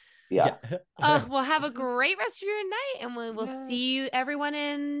 Yeah. Well, have a great rest of your night, and we will Yes. see everyone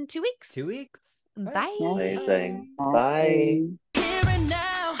in 2 weeks. 2 weeks. Bye. Amazing. Bye. Bye. Here and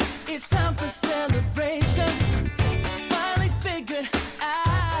now, it's time for celebration. Finally figured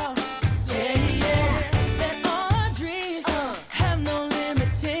out, that all our dreams have no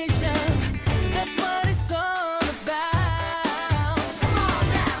limitations. That's what it's all about. Come on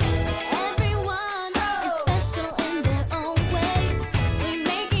now. Everyone is special in their own way. We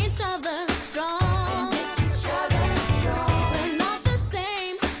make each other strong. We're not the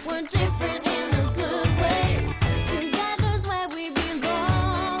same. We're different in a good way. Together's where we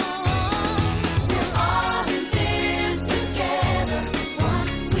belong. We're all in this together.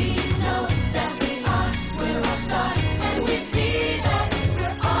 Once we know that we are, we're all stars, and we see that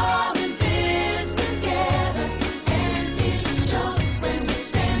we're all in this together. And it shows when we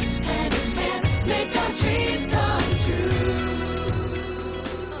stand hand in hand, make